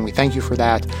fantastic, and we thank you for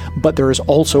that. But there is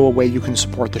also a way you can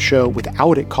support the show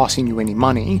without it costing you any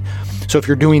money. So if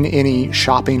you're doing any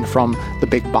shopping from the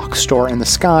big box store in the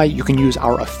sky, you can use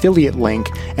our affiliate link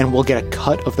and we'll get a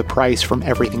cut of the price from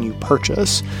everything you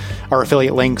purchase. Our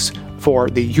affiliate links for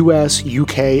the US,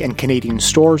 UK, and Canadian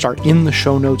stores are in the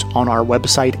show notes on our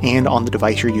website and on the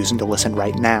device you're using to listen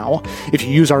right now. If you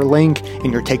use our link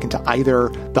and you're taken to either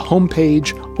the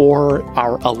homepage or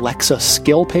our Alexa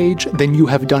skill page, then you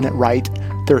have done it right.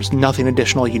 There's nothing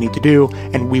additional you need to do,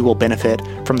 and we will benefit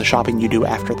from the shopping you do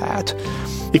after that.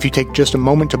 If you take just a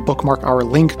moment to bookmark our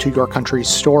link to your country's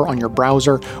store on your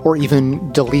browser, or even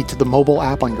delete the mobile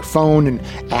app on your phone and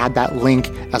add that link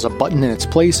as a button in its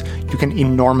place, you can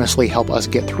enormously help us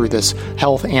get through this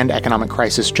health and economic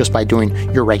crisis just by doing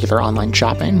your regular online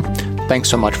shopping. Thanks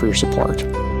so much for your support.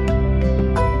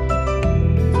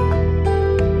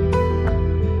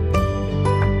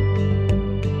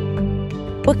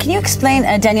 Well, can you explain,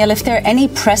 Danielle, if there are any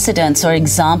precedents or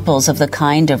examples of the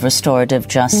kind of restorative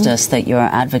justice that you're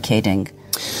advocating?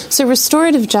 So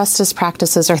restorative justice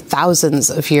practices are thousands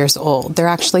of years old. They're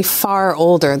actually far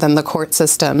older than the court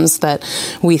systems that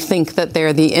we think that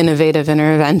they're the innovative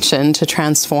intervention to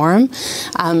transform.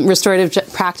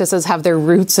 Restorative practices have their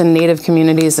roots in Native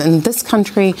communities in this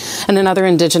country and in other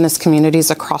indigenous communities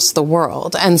across the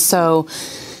world. And so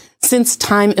since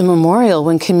time immemorial,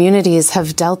 when communities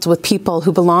have dealt with people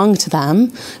who belong to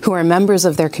them, who are members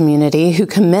of their community, who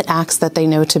commit acts that they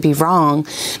know to be wrong,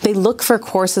 they look for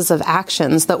courses of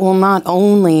actions that will not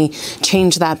only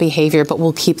change that behavior, but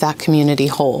will keep that community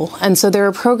whole. And so there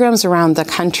are programs around the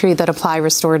country that apply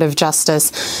restorative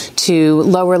justice to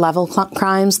lower level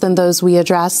crimes than those we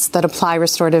address, that apply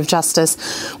restorative justice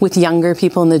with younger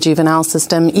people in the juvenile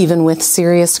system, even with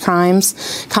serious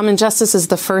crimes. Common Justice is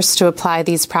the first to apply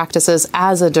these practices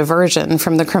as a diversion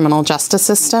from the criminal justice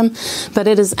system, but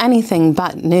it is anything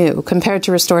but new. Compared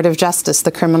to restorative justice,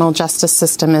 the criminal justice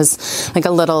system is like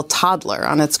a little toddler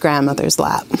on its grandmother's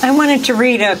lap. I wanted to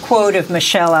read a quote of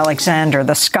Michelle Alexander,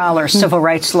 the scholar, civil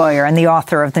rights lawyer, and the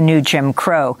author of The New Jim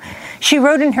Crow. She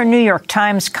wrote in her New York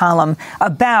Times column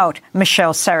about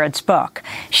Michelle Sarad's book.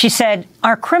 She said,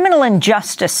 "Our criminal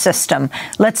injustice system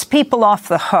lets people off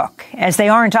the hook, as they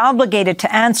aren't obligated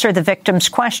to answer the victim's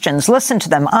questions, listen to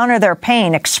them, honor their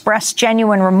pain, express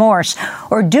genuine remorse,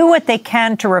 or do what they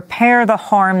can to repair the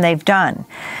harm they've done.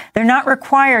 They're not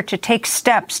required to take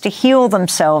steps to heal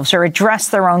themselves or address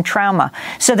their own trauma,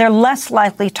 so they're less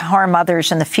likely to harm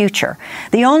others in the future.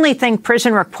 The only thing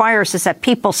prison requires is that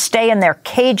people stay in their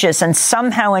cages and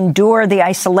somehow endure the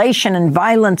isolation and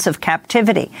violence of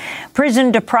captivity.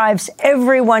 Prison deprives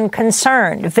everyone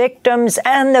concerned, victims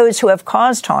and those who have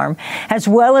caused harm, as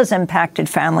well as impacted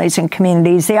families and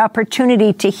communities, the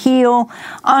opportunity to heal,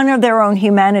 honor their own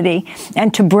humanity,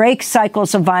 and to break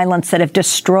cycles of violence that have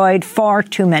destroyed far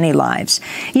too many lives."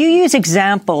 You use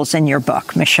examples in your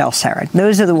book, Michelle Sarad.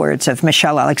 Those are the words of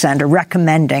Michelle Alexander,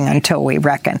 recommending until we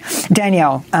reckon.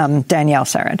 Danielle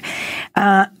Sarad.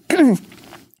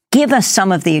 Give us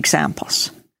some of the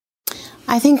examples.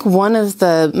 I think one of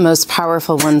the most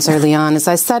powerful ones early on is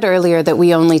I said earlier that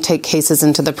we only take cases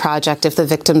into the project if the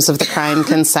victims of the crime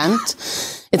consent.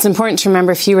 It's important to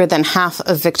remember fewer than half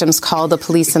of victims call the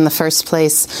police in the first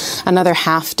place. Another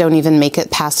half don't even make it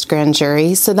past grand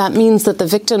jury. So that means that the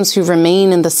victims who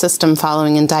remain in the system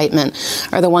following indictment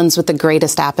are the ones with the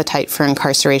greatest appetite for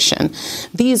incarceration.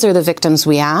 These are the victims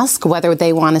we ask whether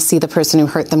they want to see the person who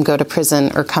hurt them go to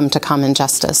prison or come to common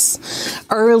justice.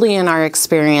 Early in our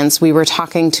experience, we were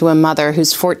talking to a mother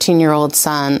whose 14-year-old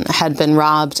son had been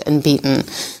robbed and beaten.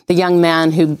 The young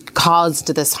man who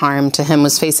caused this harm to him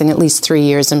was facing at least 3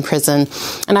 years in prison.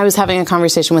 And I was having a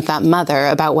conversation with that mother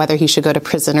about whether he should go to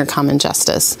prison or common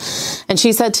justice. And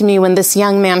she said to me, when this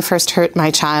young man first hurt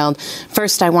my child,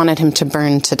 first I wanted him to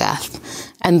burn to death.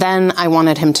 And then I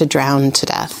wanted him to drown to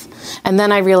death. And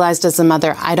then I realized as a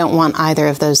mother, I don't want either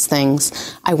of those things.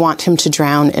 I want him to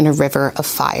drown in a river of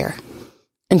fire.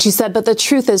 And she said, but the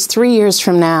truth is 3 years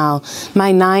from now,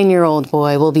 my 9-year-old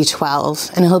boy will be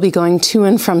 12 and he'll be going to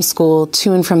and from school,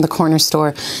 to and from the corner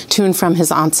store, to and from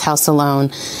his aunt's house alone.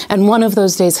 And one of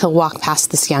those days he'll walk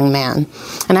past this young man.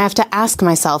 And I have to ask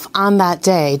myself on that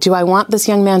day, do I want this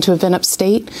young man to have been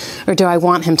upstate or do I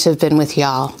want him to have been with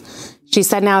y'all? She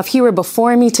said, now, if he were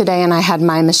before me today and I had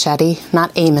my machete,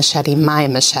 not a machete, my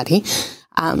machete,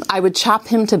 I would chop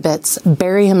him to bits,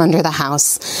 bury him under the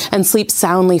house, and sleep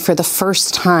soundly for the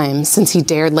first time since he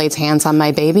dared lay hands on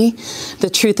my baby. The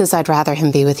truth is I'd rather him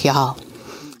be with y'all.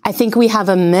 I think we have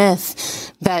a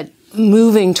myth that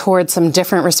moving towards some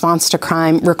different response to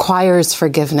crime requires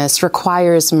forgiveness,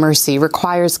 requires mercy,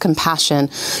 requires compassion,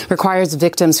 requires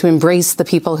victims who embrace the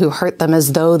people who hurt them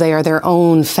as though they are their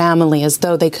own family, as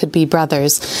though they could be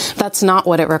brothers. That's not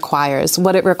what it requires.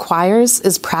 What it requires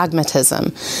is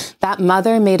pragmatism. That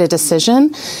mother made a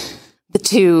decision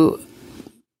to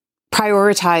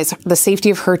prioritize the safety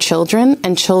of her children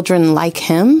and children like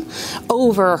him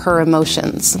over her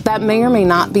emotions. That may or may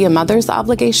not be a mother's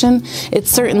obligation. It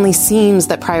certainly seems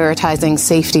that prioritizing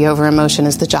safety over emotion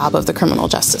is the job of the criminal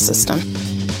justice system.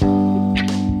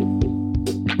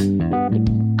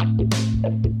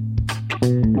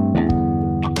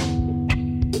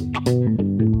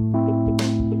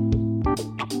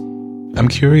 I'm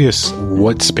curious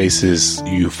what spaces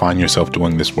you find yourself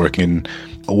doing this work in.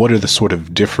 What are the sort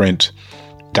of different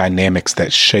dynamics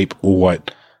that shape what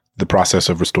the process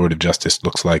of restorative justice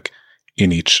looks like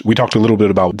in each? We talked a little bit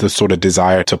about the sort of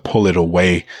desire to pull it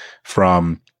away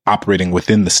from operating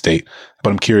within the state,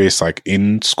 but I'm curious, like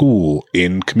in school,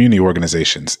 in community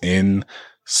organizations, in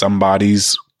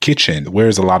somebody's kitchen,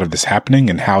 where's a lot of this happening,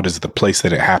 and how does the place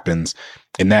that it happens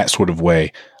in that sort of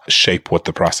way shape what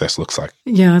the process looks like?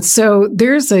 Yeah, so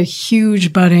there's a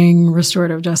huge budding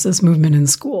restorative justice movement in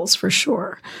schools for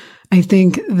sure. I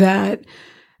think that,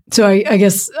 so I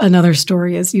guess another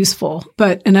story is useful,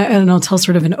 but, and I'll tell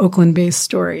sort of an Oakland-based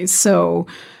story. So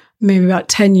maybe about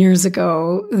 10 years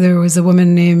ago, there was a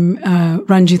woman named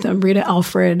Ranjitha Amrita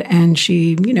Alfred, and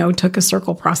she, took a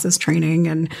circle process training,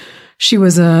 and she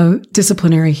was a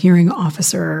disciplinary hearing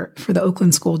officer for the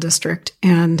Oakland School District,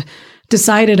 and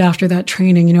decided after that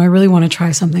training, I really want to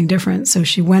try something different. So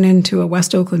she went into a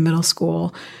West Oakland middle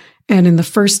school, and in the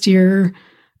first year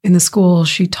in the school,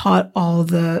 she taught all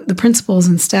the principals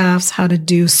and staffs how to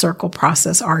do circle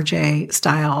process RJ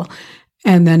style.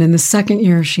 And then in the second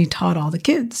year, she taught all the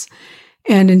kids.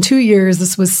 And in 2 years,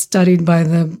 this was studied by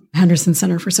the Henderson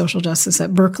Center for Social Justice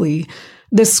at Berkeley.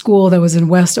 This school that was in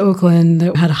West Oakland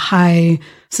that had a high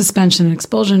suspension and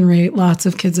expulsion rate, lots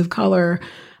of kids of color,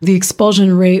 the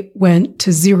expulsion rate went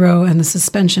to 0 and the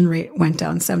suspension rate went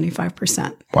down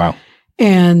 75%. Wow.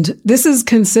 And this is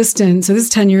consistent. So this is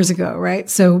 10 years ago, right?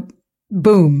 So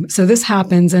boom. So this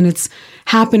happens, and it's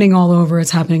happening all over.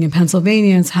 It's happening in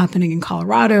Pennsylvania. It's happening in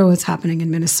Colorado. It's happening in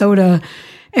Minnesota.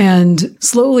 And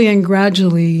slowly and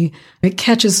gradually it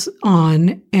catches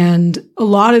on. And a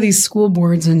lot of these school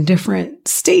boards in different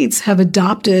states have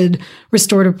adopted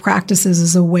restorative practices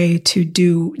as a way to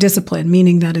do discipline,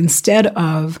 meaning that instead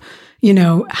of,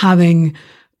 having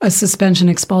a suspension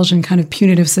expulsion kind of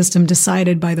punitive system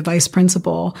decided by the vice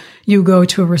principal, you go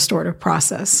to a restorative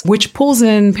process, which pulls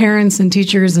in parents and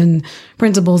teachers and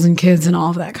principals and kids and all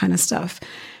of that kind of stuff.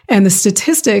 And the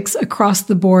statistics across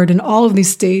the board in all of these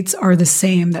states are the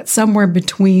same, that somewhere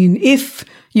between, if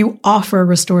you offer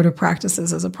restorative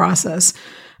practices as a process,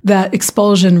 that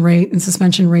expulsion rate and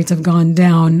suspension rates have gone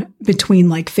down between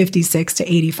like 56 to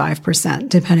 85%,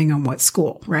 depending on what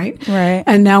school, right? Right.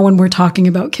 And now when we're talking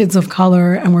about kids of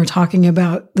color and we're talking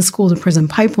about the school to prison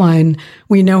pipeline,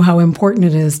 we know how important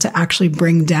it is to actually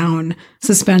bring down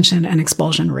suspension and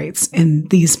expulsion rates in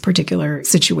these particular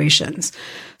situations.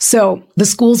 So the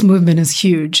schools movement is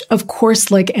huge. Of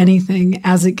course, like anything,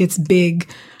 as it gets big,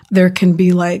 there can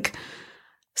be like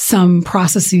some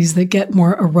processes that get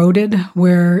more eroded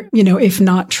where, if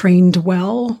not trained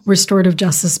well, restorative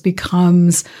justice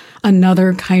becomes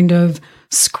another kind of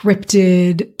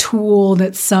scripted tool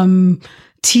that some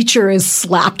teacher is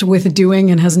slapped with doing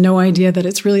and has no idea that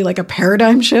it's really like a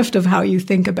paradigm shift of how you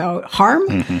think about harm.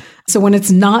 Mm-hmm. So when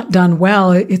it's not done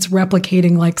well, it's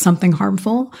replicating like something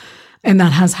harmful. And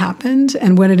that has happened.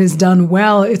 And when it is done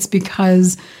well, it's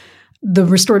because the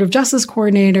restorative justice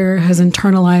coordinator has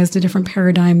internalized a different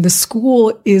paradigm. The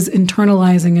school is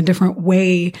internalizing a different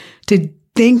way to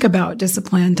think about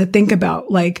discipline, to think about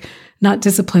like not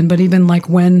discipline, but even like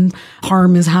when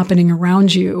harm is happening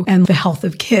around you and the health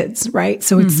of kids, right?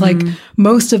 So it's like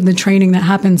most of the training that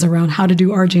happens around how to do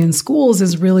RJ in schools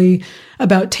is really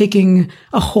about taking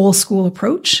a whole school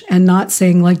approach and not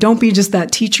saying like, don't be just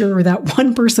that teacher or that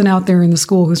one person out there in the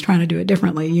school who's trying to do it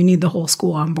differently. You need the whole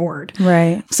school on board.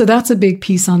 Right. So that's a big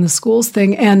piece on the schools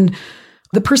thing. And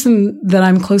the person that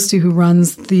I'm close to who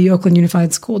runs the Oakland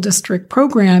Unified School District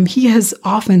program, he has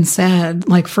often said,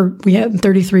 like we have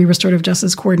 33 restorative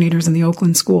justice coordinators in the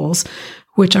Oakland schools,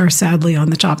 which are sadly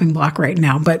on the chopping block right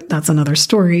now, but that's another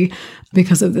story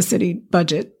because of the city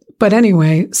budget. But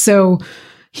anyway, so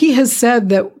he has said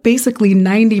that basically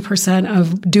 90%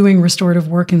 of doing restorative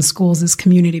work in schools is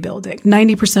community building.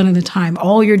 90% of the time,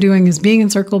 all you're doing is being in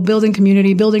circle, building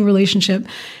community, building relationship.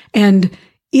 And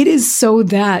it is so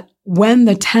that when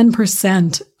the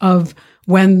 10% of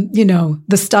when,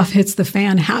 the stuff hits the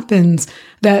fan happens,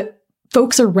 that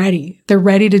folks are ready. They're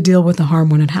ready to deal with the harm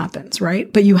when it happens,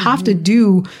 right? But you have to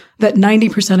do that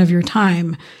 90% of your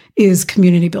time is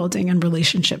community building and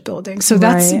relationship building. So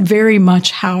that's very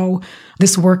much how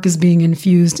this work is being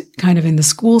infused kind of in the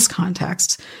schools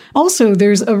context. Also,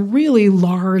 there's a really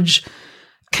large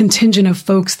contingent of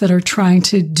folks that are trying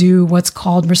to do what's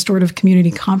called restorative community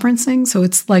conferencing. So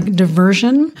it's like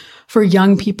diversion for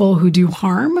young people who do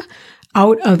harm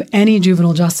out of any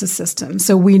juvenile justice system.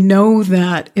 So we know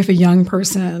that if a young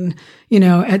person,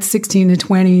 at 16 to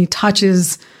 20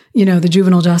 touches, the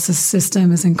juvenile justice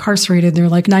system is incarcerated, they're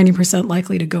like 90%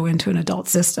 likely to go into an adult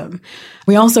system.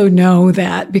 We also know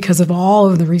that because of all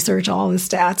of the research, all the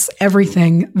stats,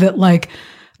 everything, that like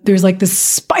there's like this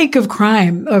spike of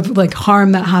crime, of like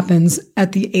harm that happens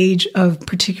at the age of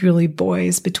particularly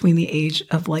boys between the age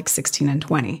of like 16 and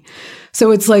 20.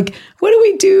 So it's like, what do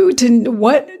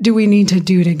we need to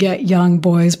do to get young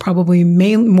boys, probably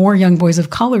more young boys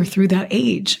of color through that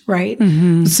age, right?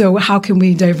 Mm-hmm. So how can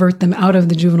we divert them out of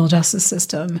the juvenile justice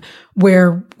system,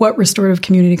 where what restorative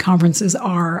community conferences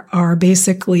are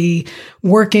basically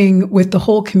working with the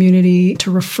whole community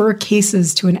to refer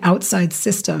cases to an outside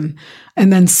system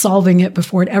and then solving it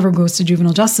before it ever goes to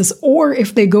juvenile justice. Or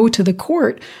if they go to the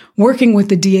court, working with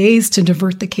the DAs to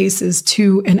divert the cases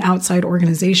to an outside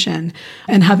organization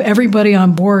and have everybody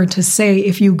on board to say,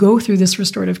 if you go through this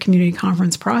restorative community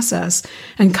conference process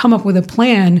and come up with a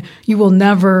plan,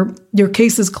 your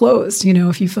case is closed.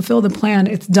 If you fulfill the plan,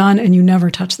 it's done and you never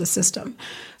touch the system.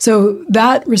 So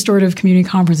that restorative community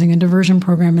conferencing and diversion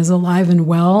program is alive and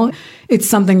well. It's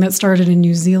something that started in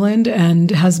New Zealand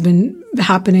and has been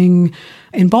happening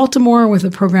in Baltimore with a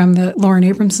program that Lauren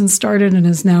Abramson started and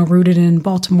is now rooted in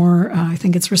Baltimore. I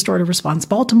think it's Restorative Response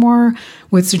Baltimore,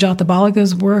 with Sujatha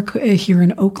Balaga's work here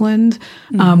in Oakland,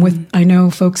 with, I know,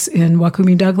 folks in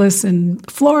Wakumi Douglas in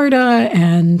Florida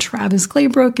and Travis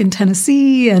Claybrook in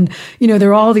Tennessee. And, there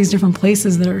are all these different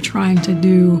places that are trying to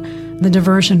do the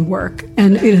diversion work.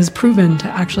 And it has proven to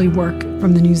actually work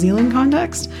from the New Zealand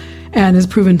context and has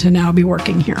proven to now be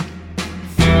working here.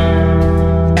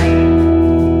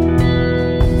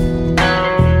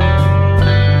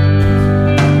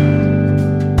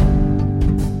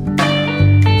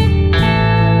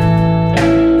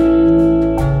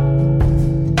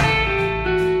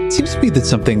 Seems to be that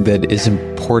something that is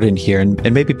important here,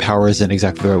 and maybe power isn't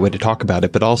exactly the right way to talk about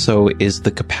it, but also is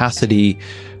the capacity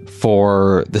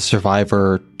for the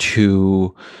survivor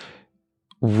to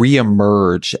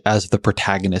reemerge as the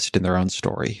protagonist in their own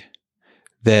story.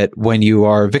 That when you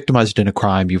are victimized in a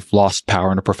crime, you've lost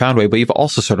power in a profound way, but you've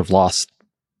also sort of lost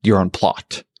your own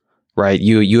plot, right?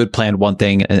 You had planned one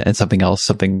thing and something else,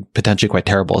 something potentially quite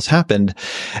terrible has happened.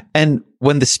 And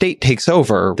when the state takes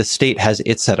over, the state has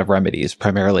its set of remedies,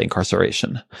 primarily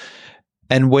incarceration.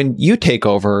 And when you take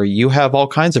over, you have all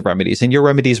kinds of remedies, and your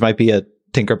remedies might be a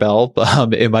Tinkerbell.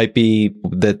 It might be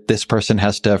that this person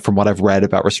has to, from what I've read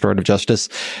about restorative justice,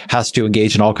 has to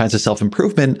engage in all kinds of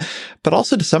self-improvement. But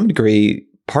also to some degree,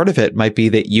 part of it might be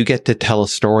that you get to tell a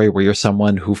story where you're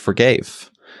someone who forgave.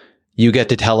 You get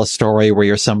to tell a story where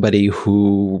you're somebody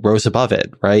who rose above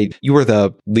it, right? You were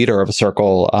the leader of a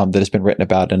circle that has been written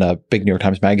about in a big New York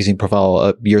Times Magazine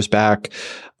profile years back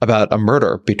about a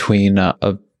murder between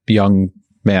a young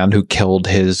man who killed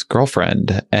his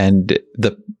girlfriend, and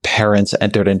the parents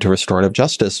entered into restorative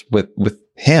justice with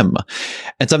him.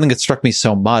 And something that struck me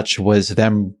so much was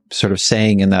them sort of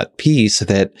saying in that piece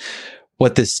that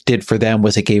what this did for them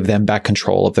was it gave them back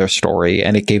control of their story,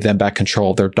 and it gave them back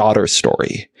control of their daughter's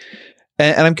story.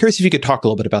 And I'm curious if you could talk a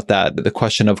little bit about that, the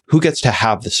question of who gets to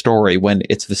have the story when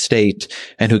it's the state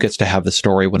and who gets to have the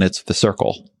story when it's the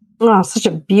circle. Oh, such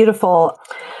a beautiful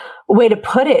way to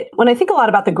put it. When I think a lot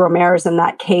about the Grosmaires in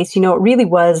that case, it really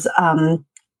was,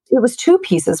 it was two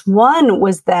pieces. One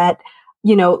was that,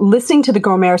 listening to the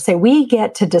Grosmaires say, we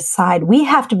get to decide, we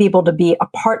have to be able to be a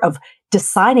part of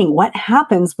deciding what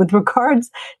happens with regards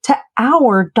to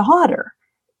our daughter,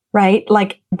 right?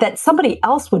 Like that somebody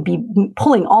else would be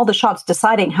pulling all the shots,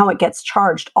 deciding how it gets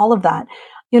charged, all of that.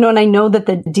 And I know that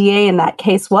the DA in that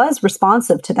case was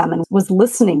responsive to them and was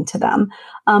listening to them.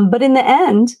 But in the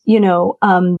end,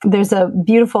 there's a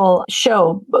beautiful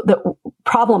show, The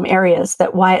Problem Areas,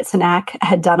 that Wyatt Cenac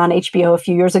had done on HBO a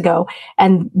few years ago.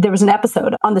 And there was an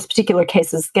episode on this particular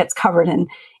case that gets covered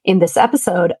in this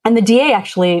episode. And the DA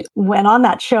actually went on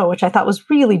that show, which I thought was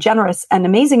really generous and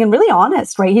amazing and really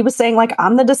honest, right? He was saying, like,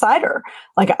 I'm the decider.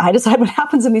 Like, I decide what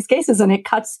happens in these cases. And it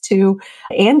cuts to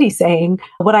Andy saying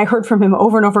what I heard from him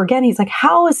over and over again. He's like,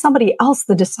 how is somebody else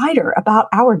the decider about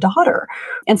our daughter?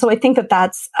 And so I think that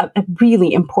that's a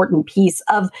really important piece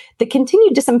of the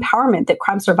continued disempowerment that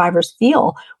crime survivors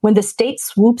feel when the state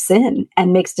swoops in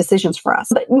and makes decisions for us.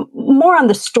 But more on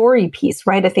the story piece,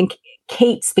 right? I think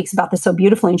Kate speaks about this so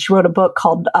beautifully, and she wrote a book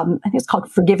called, I think it's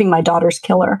called Forgiving My Daughter's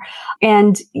Killer.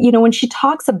 And, when she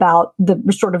talks about the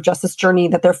restorative justice journey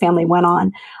that their family went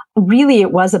on, really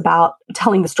it was about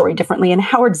telling the story differently. And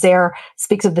Howard Zehr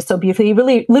speaks of this so beautifully. He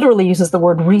really literally uses the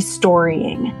word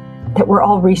restoring, that we're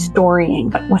all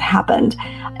restoring what happened.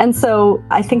 And so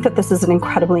I think that this is an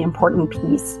incredibly important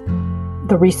piece,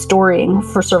 the restoring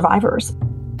for survivors.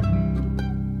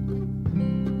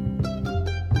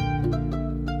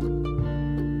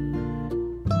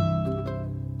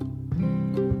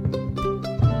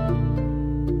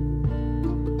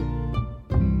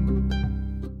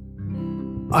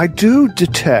 I do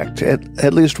detect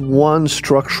at least one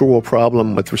structural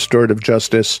problem with restorative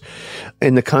justice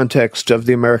in the context of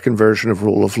the American version of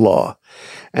rule of law.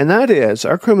 And that is,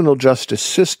 our criminal justice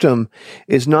system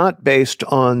is not based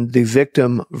on the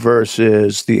victim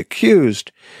versus the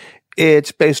accused.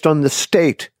 It's based on the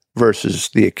state versus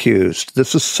the accused, the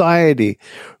society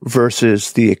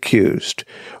versus the accused.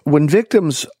 When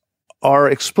victims are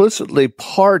explicitly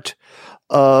part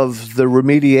of the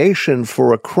remediation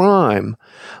for a crime,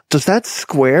 does that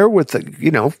square with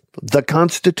the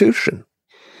Constitution?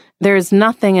 There is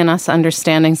nothing in us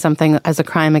understanding something as a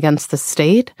crime against the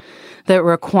state that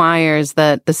requires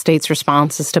that the state's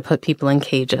response is to put people in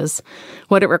cages.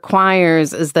 What it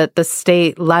requires is that the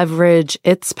state leverage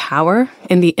its power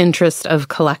in the interest of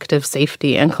collective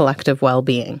safety and collective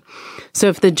well-being. So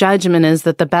if the judgment is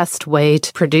that the best way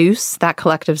to produce that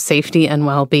collective safety and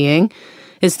well-being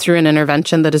is through an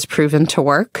intervention that is proven to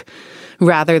work,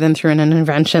 rather than through an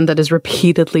intervention that is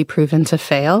repeatedly proven to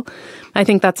fail, I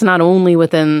think that's not only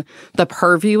within the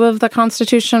purview of the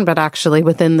Constitution, but actually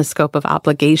within the scope of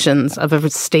obligations of a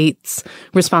state's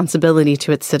responsibility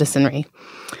to its citizenry.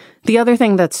 The other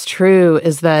thing that's true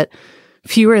is that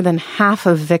fewer than half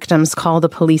of victims call the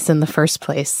police in the first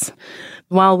place.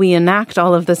 While we enact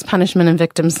all of this punishment in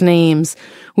victims' names,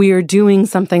 we are doing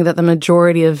something that the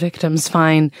majority of victims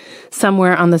find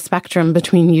somewhere on the spectrum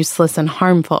between useless and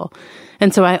harmful.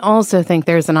 And so I also think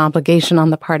there's an obligation on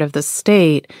the part of the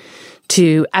state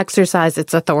to exercise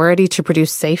its authority to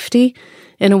produce safety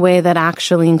in a way that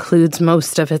actually includes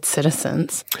most of its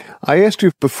citizens. I asked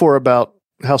you before about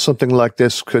how something like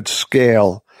this could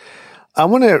scale. I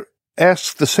want to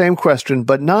ask the same question,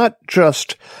 but not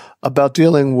just about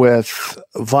dealing with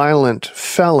violent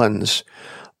felons,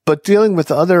 but dealing with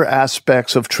other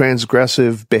aspects of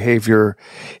transgressive behavior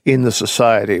in the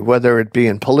society, whether it be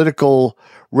in political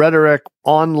rhetoric,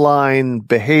 online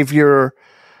behavior,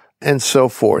 and so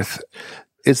forth.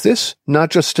 Is this not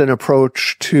just an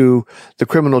approach to the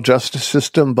criminal justice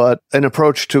system, but an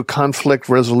approach to conflict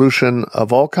resolution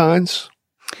of all kinds?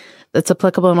 It's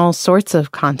applicable in all sorts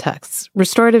of contexts.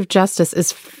 Restorative justice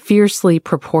is fiercely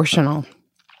proportional.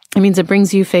 It means it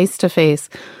brings you face to face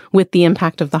with the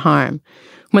impact of the harm.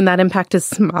 When that impact is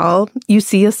small, you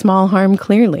see a small harm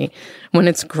clearly. When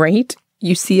it's great,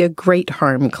 you see a great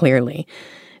harm clearly.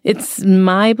 It's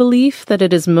my belief that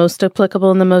it is most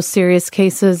applicable in the most serious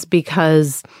cases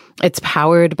because it's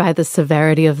powered by the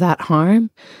severity of that harm.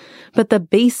 But the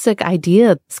basic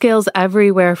idea scales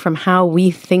everywhere from how we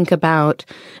think about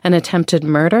an attempted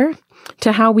murder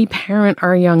to how we parent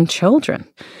our young children.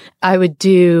 I would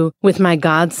do with my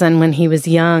godson when he was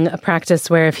young a practice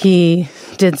where if he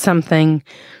did something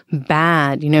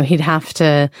bad, he'd have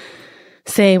to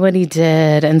say what he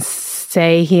did and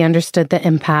say he understood the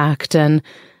impact and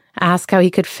ask how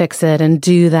he could fix it and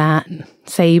do that, and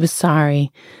say he was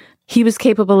sorry. He was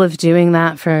capable of doing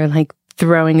that for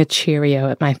throwing a Cheerio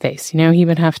at my face. He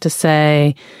would have to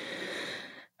say,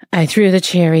 I threw the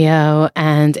Cheerio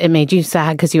and it made you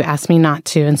sad because you asked me not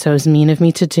to, and so it was mean of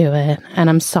me to do it, and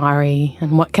I'm sorry,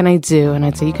 and what can I do? And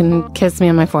I'd say, you can kiss me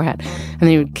on my forehead. And then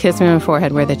he would kiss me on my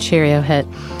forehead where the Cheerio hit.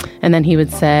 And then he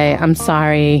would say, I'm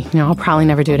sorry, I'll probably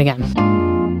never do it again.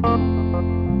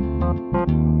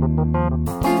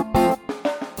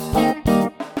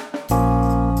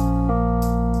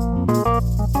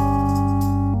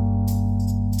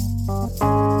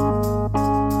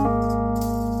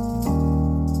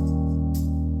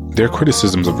 There are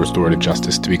criticisms of restorative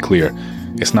justice, to be clear.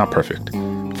 It's not perfect.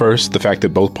 First, the fact that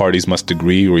both parties must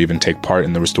agree or even take part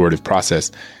in the restorative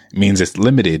process means it's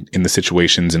limited in the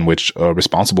situations in which a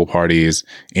responsible party is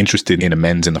interested in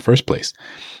amends in the first place.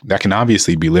 That can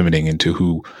obviously be limiting into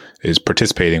who is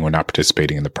participating or not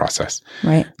participating in the process.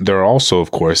 Right. There are also,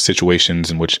 of course, situations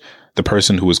in which the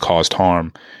person who has caused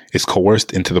harm is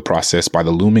coerced into the process by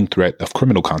the looming threat of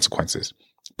criminal consequences.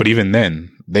 But even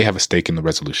then, they have a stake in the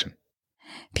resolution.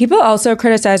 People also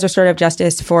criticize restorative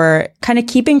justice for kind of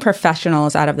keeping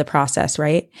professionals out of the process,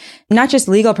 right? Not just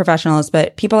legal professionals,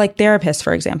 but people like therapists,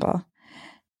 for example.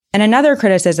 And another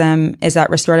criticism is that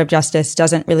restorative justice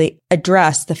doesn't really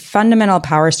address the fundamental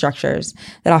power structures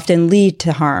that often lead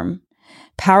to harm.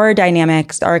 Power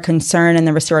dynamics are a concern in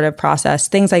the restorative process.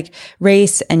 Things like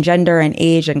race and gender and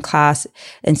age and class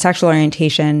and sexual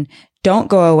orientation don't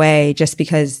go away just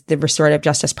because the restorative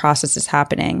justice process is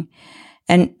happening.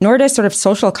 And nor does sort of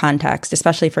social context,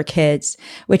 especially for kids,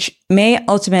 which may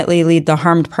ultimately lead the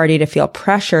harmed party to feel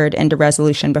pressured into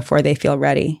resolution before they feel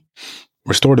ready.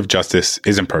 Restorative justice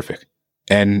isn't perfect,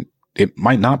 and it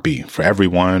might not be for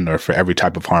everyone or for every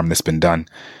type of harm that's been done.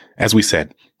 As we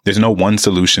said, there's no one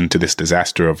solution to this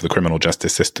disaster of the criminal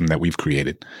justice system that we've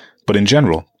created. But in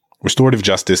general, restorative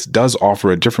justice does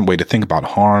offer a different way to think about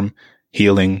harm,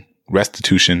 healing,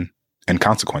 restitution, and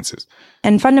consequences.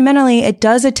 And fundamentally, it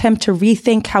does attempt to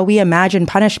rethink how we imagine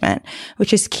punishment,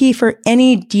 which is key for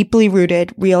any deeply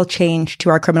rooted, real change to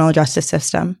our criminal justice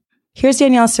system. Here's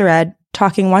Danielle Sered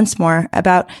talking once more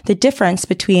about the difference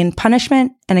between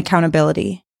punishment and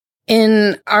accountability.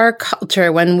 In our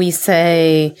culture, when we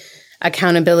say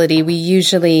accountability, we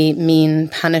usually mean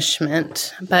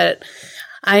punishment. But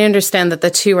I understand that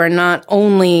the two are not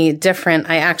only different,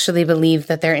 I actually believe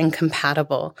that they're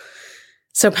incompatible.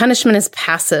 So punishment is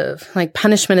passive. Like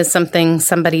punishment is something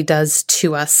somebody does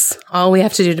to us. All we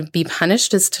have to do to be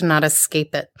punished is to not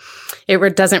escape it.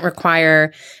 It doesn't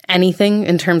require anything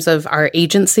in terms of our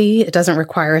agency. It doesn't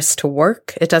require us to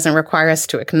work. It doesn't require us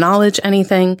to acknowledge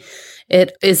anything.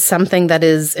 It is something that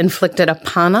is inflicted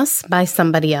upon us by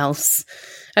somebody else.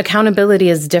 Accountability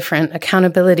is different.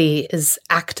 Accountability is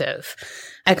active.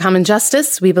 At Common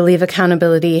Justice, we believe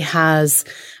accountability has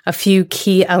a few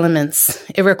key elements.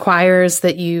 It requires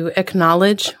that you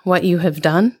acknowledge what you have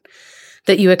done,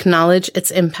 that you acknowledge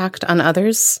its impact on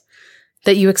others,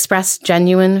 that you express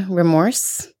genuine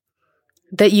remorse,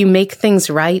 that you make things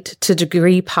right to the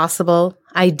degree possible,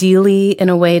 ideally in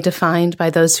a way defined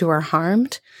by those who are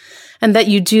harmed, and that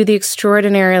you do the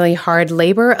extraordinarily hard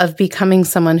labor of becoming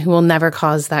someone who will never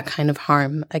cause that kind of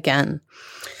harm again.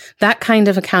 That kind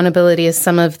of accountability is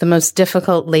some of the most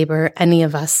difficult labor any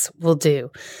of us will do.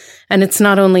 And it's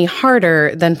not only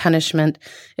harder than punishment,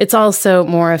 it's also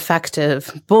more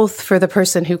effective, both for the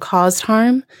person who caused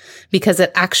harm, because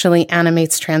it actually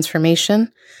animates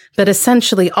transformation, but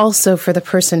essentially also for the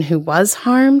person who was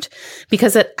harmed,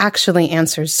 because it actually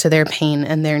answers to their pain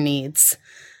and their needs.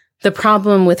 The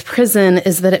problem with prison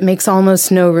is that it makes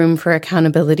almost no room for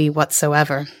accountability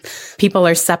whatsoever. People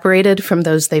are separated from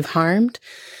those they've harmed.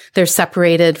 They're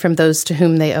separated from those to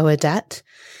whom they owe a debt.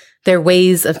 Their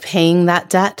ways of paying that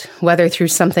debt, whether through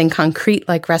something concrete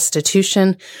like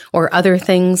restitution or other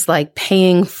things like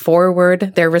paying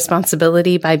forward their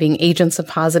responsibility by being agents of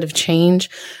positive change,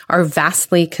 are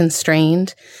vastly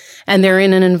constrained. And they're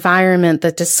in an environment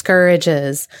that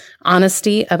discourages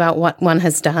honesty about what one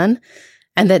has done,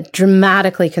 and that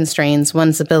dramatically constrains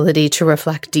one's ability to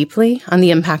reflect deeply on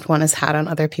the impact one has had on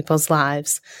other people's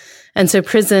lives. And so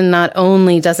prison not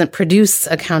only doesn't produce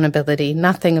accountability,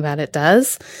 nothing about it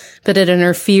does, but it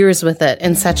interferes with it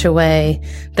in such a way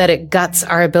that it guts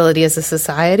our ability as a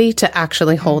society to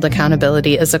actually hold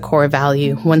accountability as a core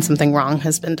value when something wrong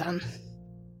has been done.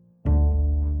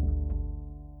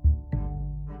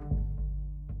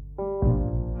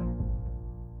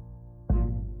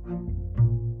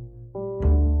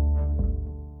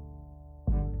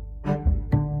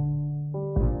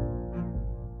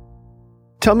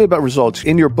 Tell me about results.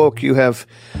 In your book, you have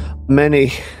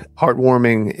many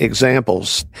heartwarming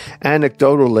examples.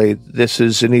 Anecdotally, this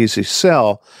is an easy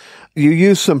sell. You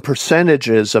use some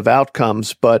percentages of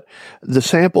outcomes, but the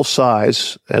sample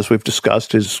size, as we've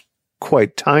discussed, is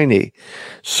quite tiny.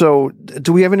 So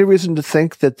do we have any reason to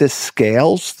think that this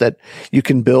scales, that you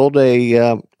can build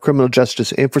a criminal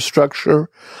justice infrastructure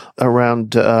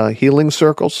around healing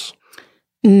circles?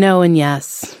 No and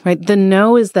yes, right? The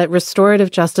no is that restorative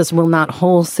justice will not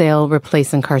wholesale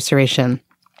replace incarceration.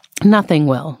 Nothing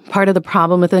will. Part of the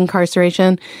problem with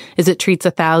incarceration is it treats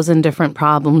 1,000 different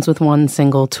problems with one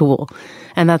single tool.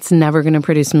 And that's never going to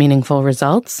produce meaningful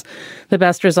results. The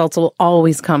best results will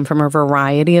always come from a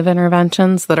variety of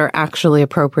interventions that are actually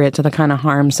appropriate to the kind of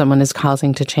harm someone is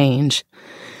causing to change.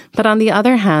 But on the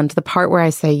other hand, the part where I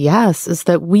say yes is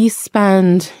that we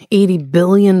spend $80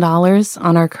 billion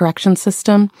on our correction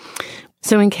system.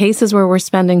 So in cases where we're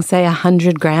spending, say,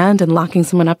 $100,000 and locking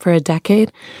someone up for a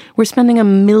decade, we're spending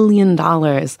 $1 million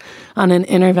on an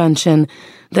intervention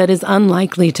that is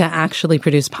unlikely to actually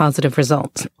produce positive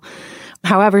results.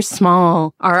 However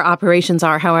small our operations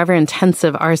are, however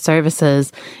intensive our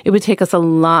services, it would take us a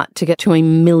lot to get to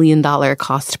 $1 million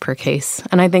cost per case.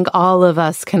 And I think all of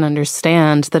us can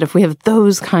understand that if we have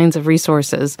those kinds of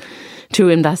resources to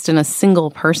invest in a single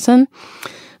person,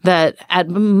 that at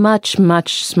much,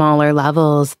 much smaller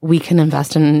levels, we can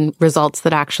invest in results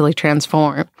that actually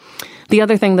transform. The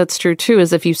other thing that's true, too,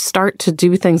 is if you start to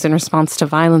do things in response to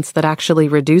violence that actually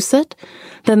reduce it,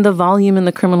 then the volume in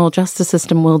the criminal justice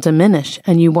system will diminish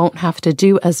and you won't have to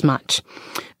do as much.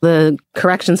 The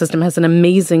correction system has an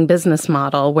amazing business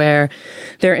model where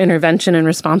their intervention in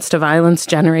response to violence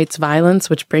generates violence,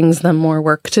 which brings them more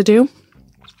work to do.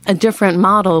 A different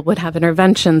model would have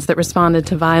interventions that responded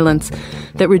to violence,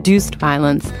 that reduced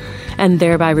violence, and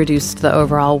thereby reduced the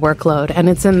overall workload. And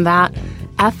it's in that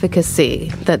efficacy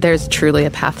that there's truly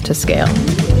a path to scale.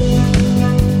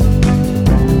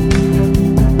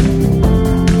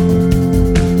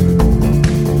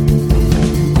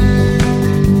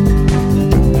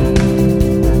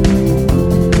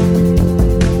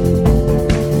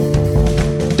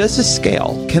 does this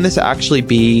scale? Can this actually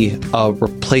be a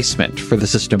replacement for the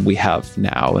system we have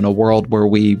now in a world where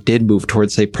we did move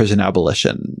towards, say, prison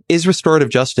abolition? Is restorative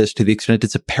justice, to the extent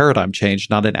it's a paradigm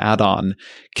change, not an add-on,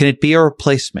 can it be a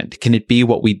replacement? Can it be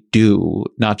what we do,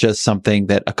 not just something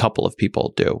that a couple of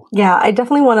people do? Yeah, I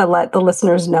definitely want to let the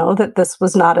listeners know that this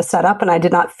was not a setup and I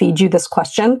did not feed you this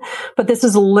question, but this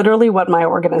is literally what my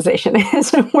organization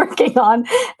is working on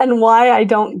and why I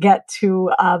don't get to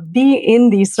be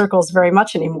in these circles very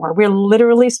much anymore. We're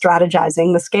literally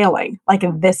strategizing the scaling. Like,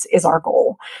 this is our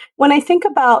goal. When I think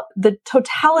about the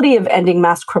totality of ending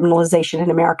mass criminalization in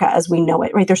America as we know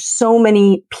it, right? There's so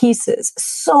many pieces,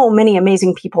 so many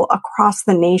amazing people across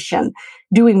the nation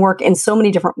doing work in so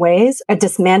many different ways at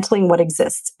dismantling what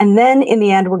exists. And then in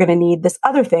the end, we're going to need this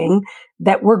other thing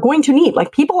that we're going to need.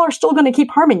 Like, people are still going to keep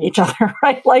harming each other,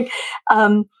 right? Like,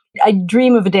 I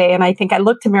dream of a day, and I think I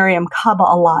look to Mariame Kaba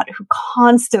a lot, who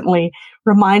constantly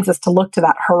reminds us to look to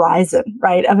that horizon,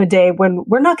 right, of a day when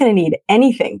we're not going to need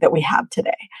anything that we have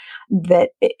today,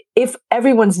 that if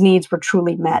everyone's needs were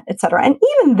truly met, et cetera. And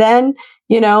even then,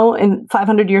 in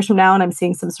 500 years from now, and I'm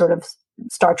seeing some sort of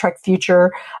Star Trek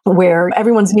future where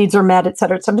everyone's needs are met, et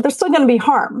cetera, there's still going to be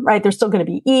harm, right? There's still going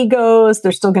to be egos.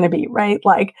 There's still going to be, right?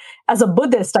 Like, as a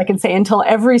Buddhist, I can say until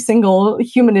every single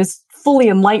human is fully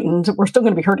enlightened, we're still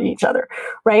going to be hurting each other,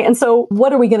 right? And so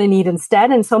what are we going to need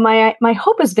instead? And so my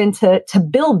hope has been to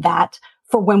build that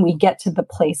for when we get to the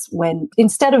place when,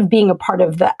 instead of being a part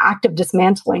of the act of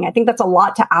dismantling, I think that's a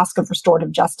lot to ask of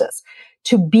restorative justice,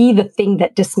 to be the thing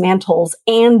that dismantles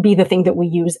and be the thing that we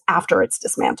use after it's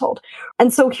dismantled.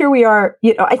 And so here we are,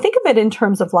 I think of it in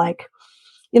terms of like,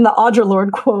 in the Audre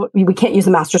Lorde quote, we can't use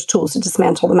the master's tools to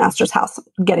dismantle the master's house.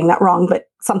 I'm getting that wrong, but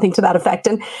something to that effect.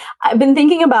 And I've been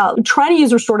thinking about trying to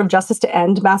use restorative justice to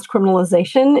end mass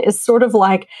criminalization is sort of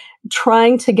like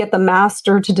trying to get the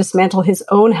master to dismantle his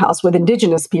own house with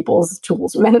indigenous people's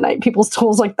tools, Mennonite people's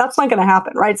tools. Like, that's not going to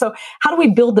happen, right? So how do we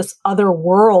build this other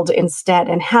world instead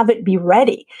and have it be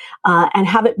ready and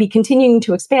have it be continuing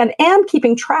to expand and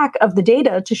keeping track of the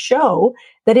data to show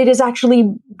that it is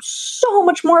actually so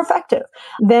much more effective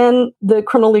than the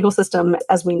criminal legal system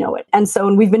as we know it. And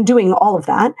we've been doing all of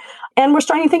that. And we're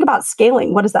starting to think about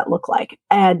scaling. What does that look like?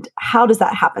 And how does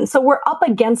that happen? So we're up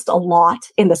against a lot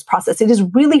in this process. It is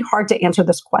really hard to answer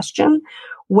this question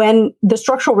when the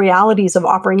structural realities of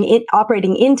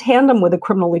operating in tandem with the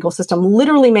criminal legal system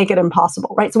literally make it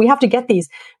impossible, right? So we have to get these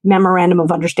memorandum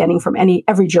of understanding from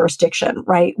every jurisdiction,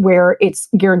 right? Where it's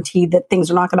guaranteed that things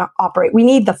are not going to operate. We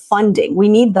need the funding.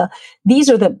 These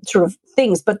are the sort of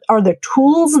things, but are the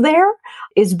tools there?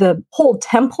 Is the whole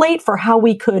template for how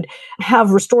we could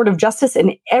have restorative justice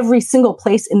in every single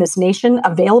place in this nation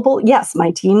available? Yes,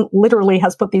 my team literally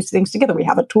has put these things together. We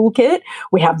have a toolkit,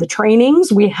 we have the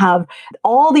trainings, we have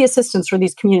all the assistance for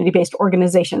these community-based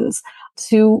organizations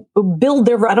to build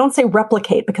I don't say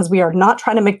replicate, because we are not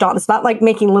trying to it's not like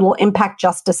making little impact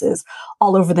justices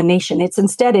all over the nation. It's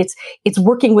instead, it's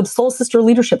working with Soul Sister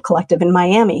Leadership Collective in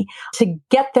Miami to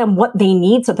get them what they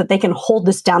need so that they can hold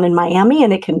this down in Miami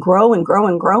and it can grow and grow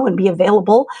and grow and be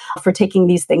available for taking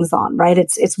these things on, right?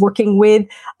 It's working with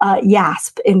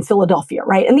YASP in Philadelphia,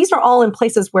 right? And these are all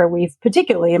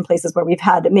particularly in places where we've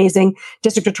had amazing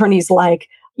district attorneys like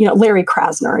Larry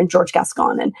Krasner and George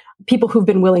Gascon and people who've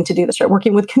been willing to do this, right?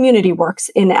 Working with Community Works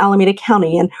in Alameda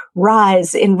County and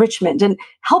RISE in Richmond and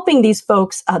helping these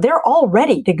folks, they're all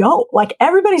ready to go. Like,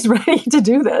 everybody's ready to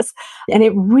do this. And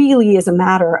it really is a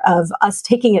matter of us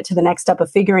taking it to the next step of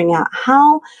figuring out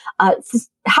how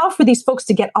for these folks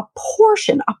to get a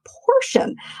portion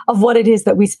of what it is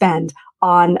that we spend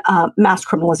on mass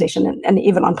criminalization and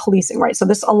even on policing, right? So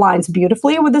this aligns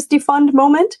beautifully with this defund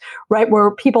moment, right? Where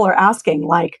people are asking,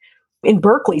 like, in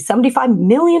Berkeley, $75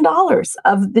 million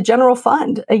of the general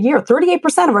fund a year,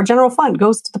 38% of our general fund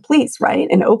goes to the police, right?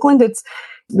 In Oakland, it's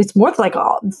more like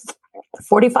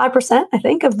 45%, I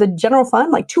think, of the general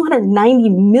fund, like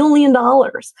 $290 million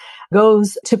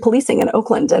goes to policing in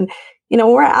Oakland. And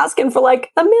we're asking for like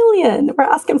 $1 million. We're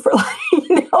asking for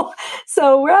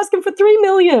so we're asking for $3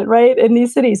 million, right? In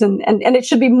these cities. And it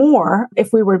should be more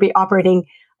if we were to be operating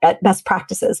at best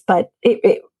practices. But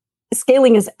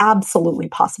scaling is absolutely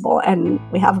possible. And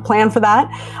we have a plan for that.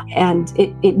 And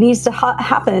it needs to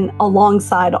happen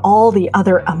alongside all the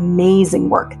other amazing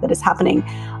work that is happening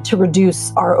to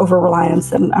reduce our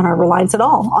over-reliance and our reliance at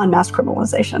all on mass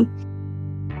criminalization.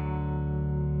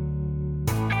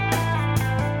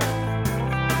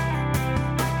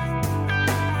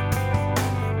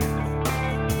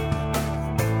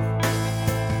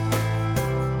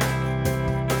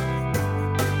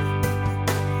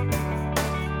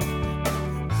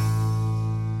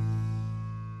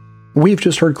 We've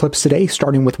just heard clips today,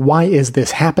 starting with Why Is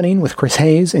This Happening with Chris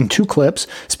Hayes, and 2 clips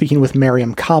speaking with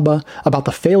Mariam Kaba about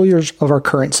the failures of our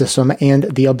current system and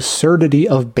the absurdity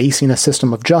of basing a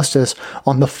system of justice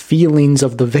on the feelings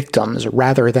of the victims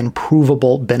rather than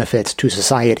provable benefits to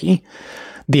society.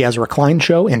 The Ezra Klein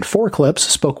Show, in 4 clips,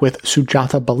 spoke with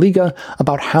Sujatha Baliga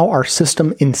about how our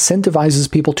system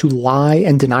incentivizes people to lie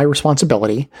and deny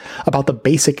responsibility, about the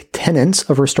basic tenets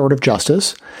of restorative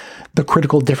justice, the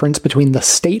critical difference between the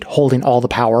state holding all the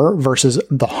power versus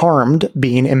the harmed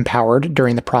being empowered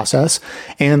during the process,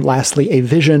 and lastly, a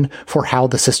vision for how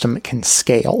the system can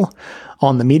scale.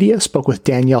 On the Media spoke with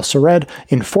Danielle Sered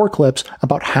in 4 clips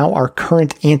about how our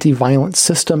current anti-violence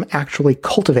system actually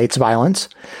cultivates violence,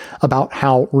 about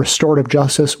how restorative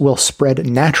justice will spread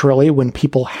naturally when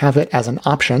people have it as an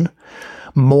option,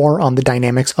 more on the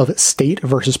dynamics of state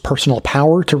versus personal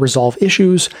power to resolve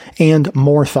issues, and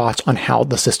more thoughts on how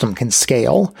the system can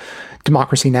scale.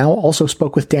 Democracy Now! Also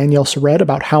spoke with Danielle Sered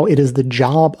about how it is the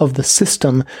job of the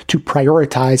system to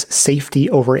prioritize safety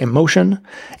over emotion.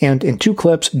 And in 2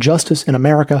 clips, Justice in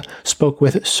America spoke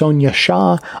with Sonia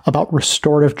Shah about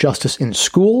restorative justice in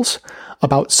schools,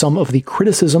 about some of the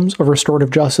criticisms of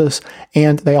restorative justice,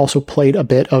 and they also played a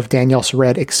bit of Danielle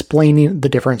Sered explaining the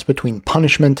difference between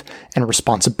punishment and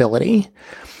responsibility.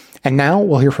 And now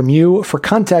we'll hear from you. For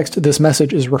context, this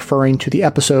message is referring to the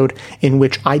episode in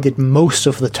which I did most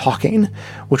of the talking,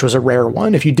 which was a rare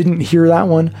one. If you didn't hear that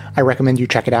one, I recommend you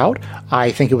check it out. I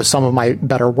think it was some of my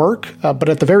better work, but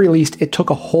at the very least, it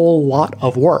took a whole lot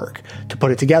of work to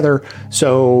put it together,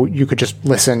 so you could just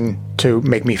listen to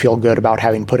make me feel good about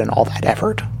having put in all that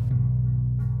effort.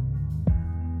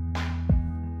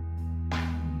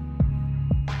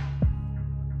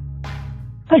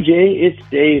 Hi, Jay. It's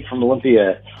Dave from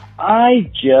Olympia. I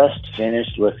just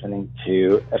finished listening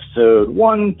to episode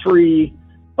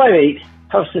 1358,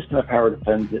 How a System of Power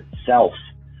Defends Itself.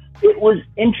 It was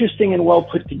interesting and well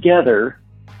put together,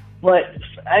 but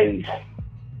I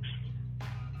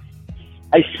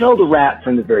smelled a rat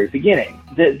from the very beginning.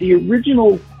 The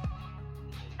original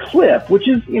clip, which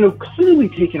is, clearly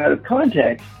taken out of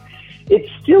context, it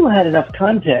still had enough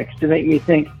context to make me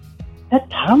think, that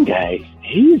Tom guy,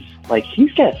 he's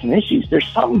got some issues.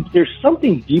 There's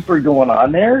something deeper going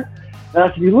on there that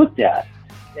has to be looked at.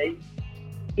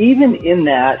 Even in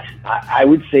that, I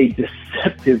would say,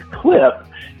 deceptive clip,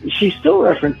 she still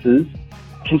references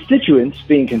constituents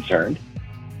being concerned.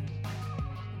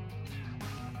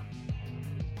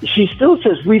 She still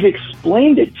says, we've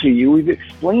explained it to you,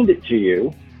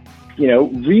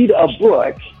 read a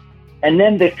book, and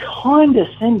then the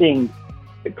condescending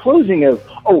closing of,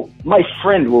 oh, my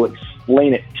friend will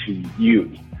explain it to you.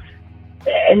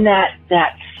 And that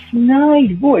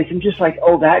snide voice, I'm just like,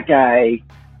 oh, that guy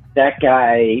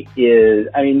is,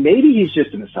 maybe he's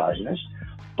just a misogynist,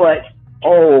 but,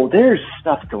 oh, there's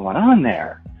stuff going on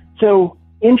there. So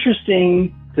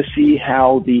interesting to see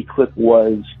how the clip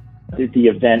was, the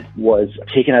event was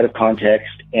taken out of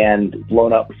context and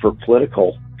blown up for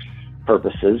political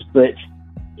purposes, but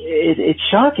it's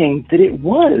shocking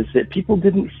that people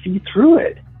didn't see through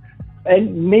it.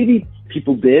 And maybe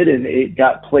people did, and it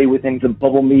got play within the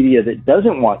bubble media that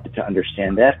doesn't want to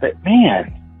understand that, but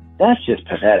man, that's just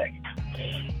pathetic.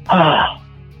 A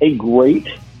great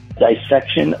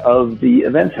dissection of the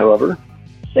events, however.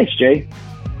 Thanks, Jay.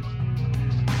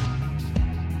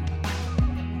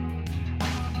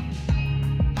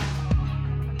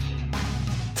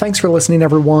 Thanks for listening,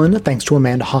 everyone. Thanks to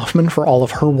Amanda Hoffman for all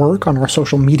of her work on our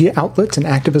social media outlets and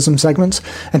activism segments.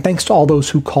 And thanks to all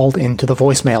those who called into the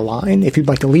voicemail line. If you'd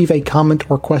like to leave a comment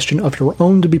or question of your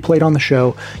own to be played on the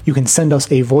show, you can send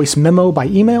us a voice memo by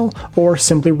email or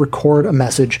simply record a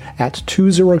message at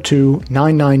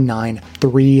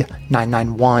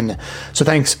 202-999-3991. So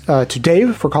thanks to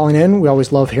Dave for calling in. We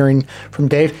always love hearing from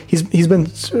Dave. He's been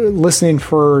listening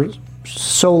for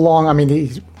so long. I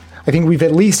think we've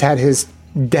at least had his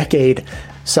decade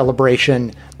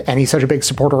celebration, and he's such a big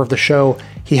supporter of the show.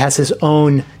 He has his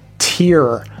own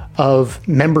tier of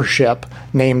membership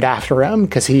named after him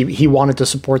because he wanted to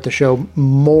support the show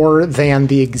more than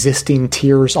the existing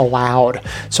tiers allowed.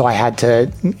 So I had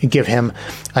to give him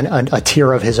a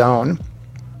tier of his own.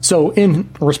 So in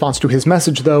response to his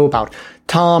message, though, about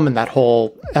Tom and that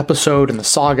whole episode and the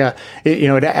saga,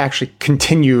 it actually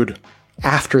continued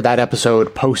after that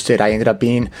episode posted. I ended up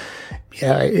being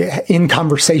in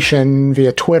conversation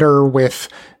via Twitter with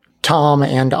Tom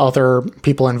and other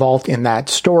people involved in that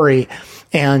story.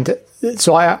 And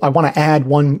so I want to add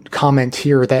one comment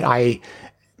here that I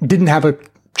didn't have a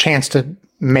chance to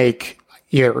make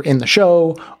either in the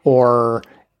show or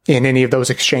in any of those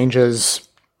exchanges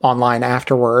online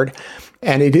afterward.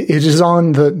 And it is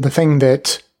on the thing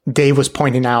that Dave was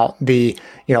pointing out,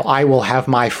 I will have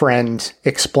my friend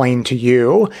explain to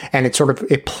you. And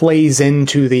it plays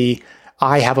into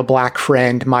I have a black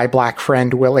friend, my black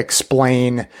friend will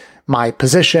explain my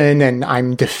position, and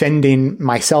I'm defending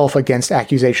myself against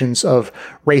accusations of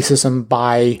racism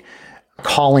by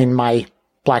calling my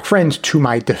black friend to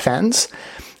my defense.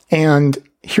 And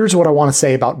here's what I want to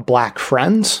say about black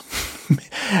friends.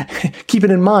 Keep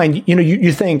it in mind,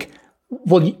 you think,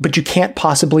 well, but you can't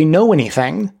possibly know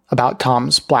anything about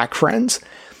Tom's black friends.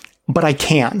 But I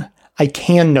can. I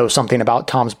can know something about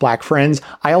Tom's black friends.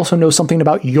 I also know something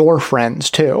about your friends,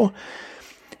 too.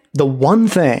 The one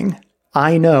thing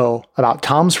I know about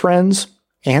Tom's friends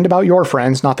and about your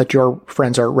friends, not that your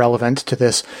friends are relevant to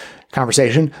this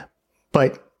conversation,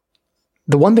 but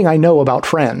the one thing I know about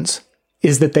friends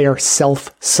is that they are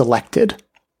self-selected.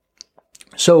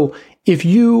 So if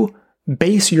you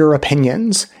base your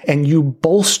opinions and you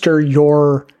bolster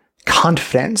your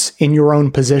confidence in your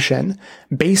own position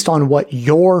based on what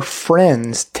your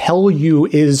friends tell you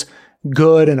is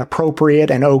good and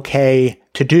appropriate and okay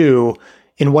to do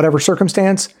in whatever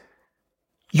circumstance,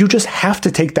 you just have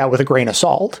to take that with a grain of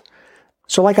salt.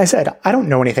 So like I said, I don't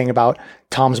know anything about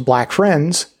Tom's black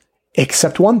friends,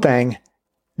 except one thing: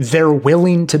 they're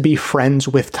willing to be friends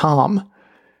with Tom.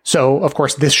 So, of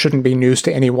course, this shouldn't be news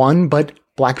to anyone, but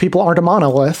black people aren't a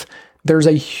monolith. There's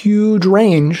a huge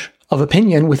range of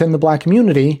opinion within the black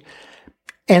community.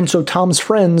 And so Tom's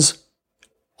friends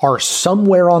are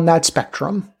somewhere on that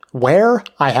spectrum. Where?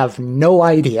 I have no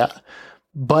idea.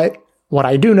 But what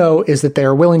I do know is that they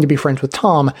are willing to be friends with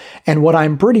Tom. And what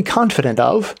I'm pretty confident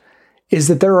of is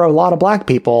that there are a lot of black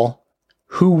people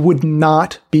who would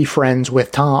not be friends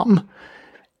with Tom.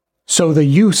 So the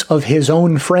use of his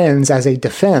own friends as a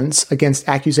defense against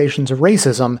accusations of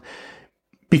racism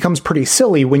becomes pretty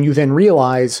silly when you then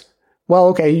realize, well,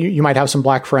 okay, you might have some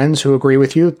black friends who agree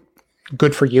with you.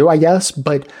 Good for you, I guess.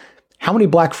 But how many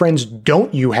black friends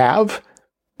don't you have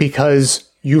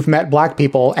because you've met black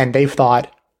people and they've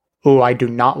thought, oh, I do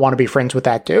not want to be friends with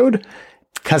that dude?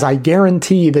 Because I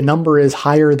guarantee the number is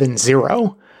higher than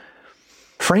 0.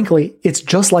 Frankly, it's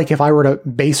just like if I were to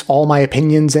base all my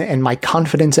opinions and my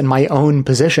confidence in my own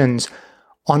positions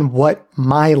on what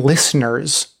my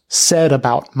listeners said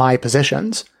about my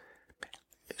positions.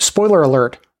 Spoiler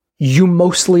alert, you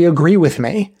mostly agree with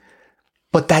me,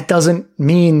 but that doesn't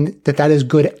mean that that is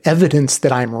good evidence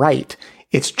that I'm right.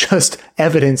 It's just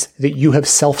evidence that you have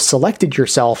self-selected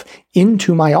yourself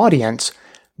into my audience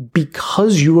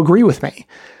because you agree with me.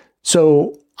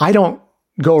 So I don't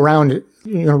go around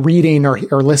reading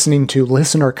or listening to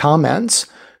listener comments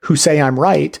who say I'm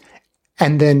right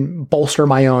and then bolster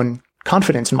my own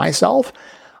confidence in myself.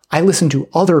 I listen to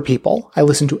other people. I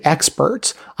listen to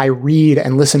experts. I read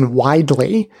and listen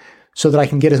widely so that I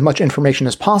can get as much information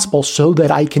as possible so that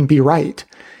I can be right.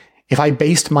 If I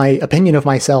based my opinion of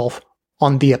myself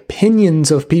on the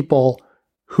opinions of people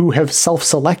who have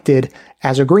self-selected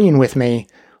as agreeing with me,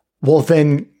 well,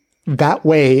 then that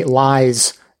way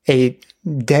lies a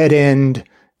dead-end,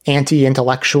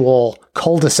 anti-intellectual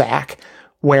cul-de-sac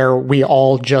where we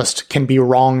all just can be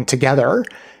wrong together,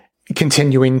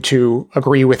 continuing to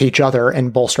agree with each other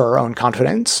and bolster our own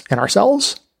confidence in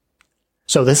ourselves.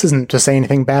 So this isn't to say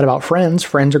anything bad about friends.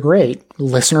 Friends are great.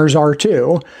 Listeners are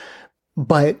too.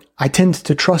 But I tend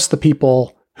to trust the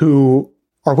people who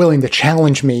are willing to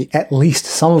challenge me at least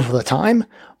some of the time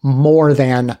more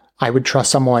than I would trust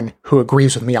someone who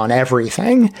agrees with me on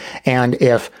everything. And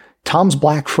if Tom's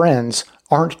black friends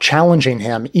aren't challenging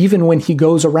him, even when he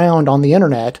goes around on the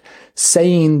internet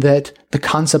saying that the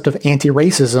concept of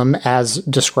anti-racism, as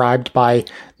described by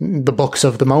the books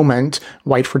of the moment,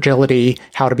 White Fragility,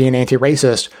 How to Be an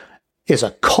Anti-Racist, is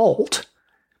a cult.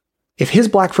 If his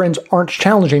black friends aren't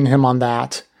challenging him on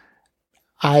that,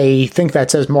 I think that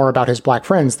says more about his black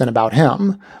friends than about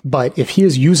him. But if he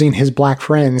is using his black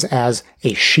friends as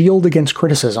a shield against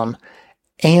criticism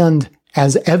and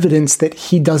as evidence that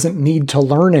he doesn't need to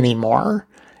learn anymore,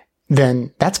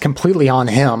 then that's completely on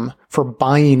him for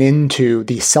buying into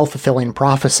the self-fulfilling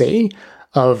prophecy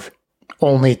of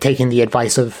only taking the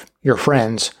advice of your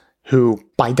friends who,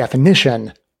 by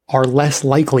definition, are less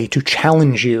likely to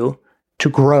challenge you to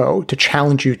grow, to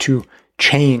challenge you to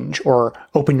change or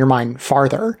open your mind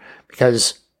farther.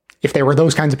 Because if they were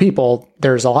those kinds of people,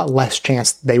 there's a lot less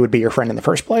chance they would be your friend in the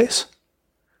first place.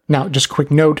 Now, just a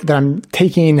quick note that I'm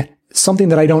taking something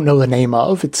that I don't know the name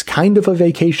of. It's kind of a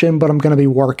vacation, but I'm going to be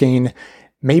working.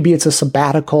 Maybe it's a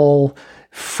sabbatical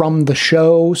from the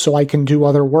show so I can do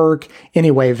other work.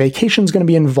 Anyway, vacation's going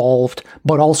to be involved,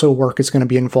 but also work is going to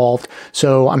be involved.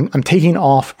 So I'm taking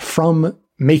off from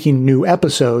making new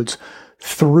episodes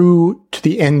through to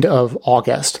the end of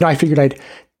August. I figured I'd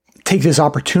take this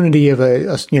opportunity of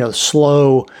a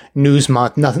slow news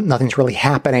month. Nothing's really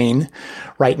happening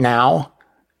right now.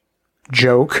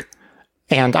 Joke.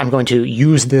 And I'm going to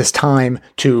use this time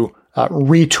to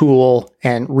retool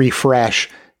and refresh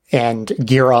and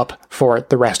gear up for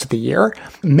the rest of the year.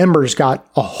 Members got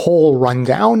a whole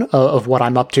rundown of what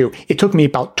I'm up to. It took me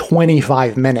about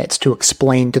 25 minutes to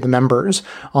explain to the members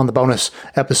on the bonus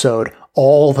episode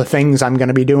all the things I'm going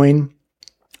to be doing.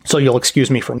 So you'll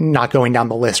excuse me for not going down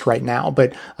the list right now,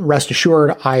 but rest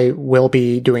assured, I will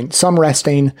be doing some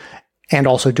resting and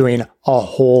also doing a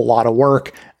whole lot of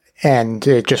work. And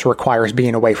it just requires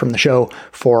being away from the show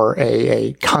for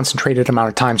a concentrated amount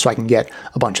of time so I can get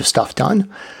a bunch of stuff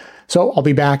done. So I'll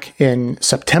be back in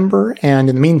September. And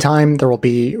in the meantime, there will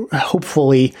be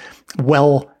hopefully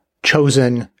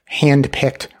well-chosen,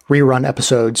 hand-picked rerun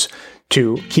episodes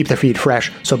to keep the feed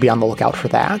fresh. So be on the lookout for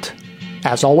that.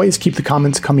 As always, keep the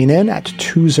comments coming in at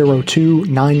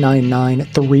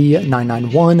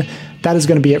 202-999-3991. That is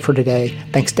going to be it for today.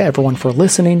 Thanks to everyone for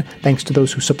listening. Thanks to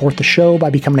those who support the show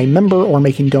by becoming a member or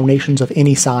making donations of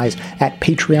any size at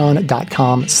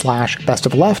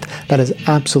patreon.com/bestofleft. That is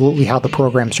absolutely how the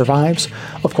program survives.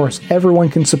 Of course, everyone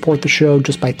can support the show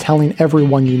just by telling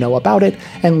everyone you know about it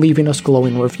and leaving us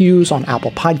glowing reviews on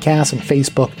Apple Podcasts and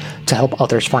Facebook to help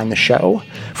others find the show.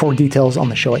 For details on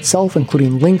the show itself,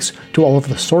 including links to all of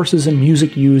the sources and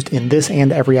music used in this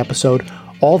and every episode,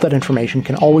 all that information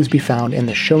can always be found in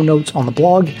the show notes on the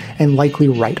blog and likely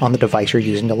right on the device you're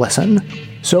using to listen.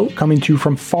 So, coming to you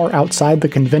from far outside the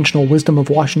conventional wisdom of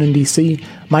Washington, D.C.,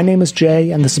 my name is Jay,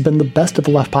 and this has been the Best of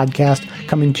the Left podcast,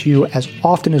 coming to you as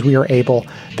often as we are able,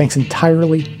 thanks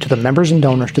entirely to the members and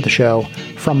donors to the show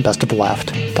from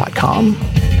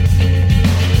bestoftheleft.com.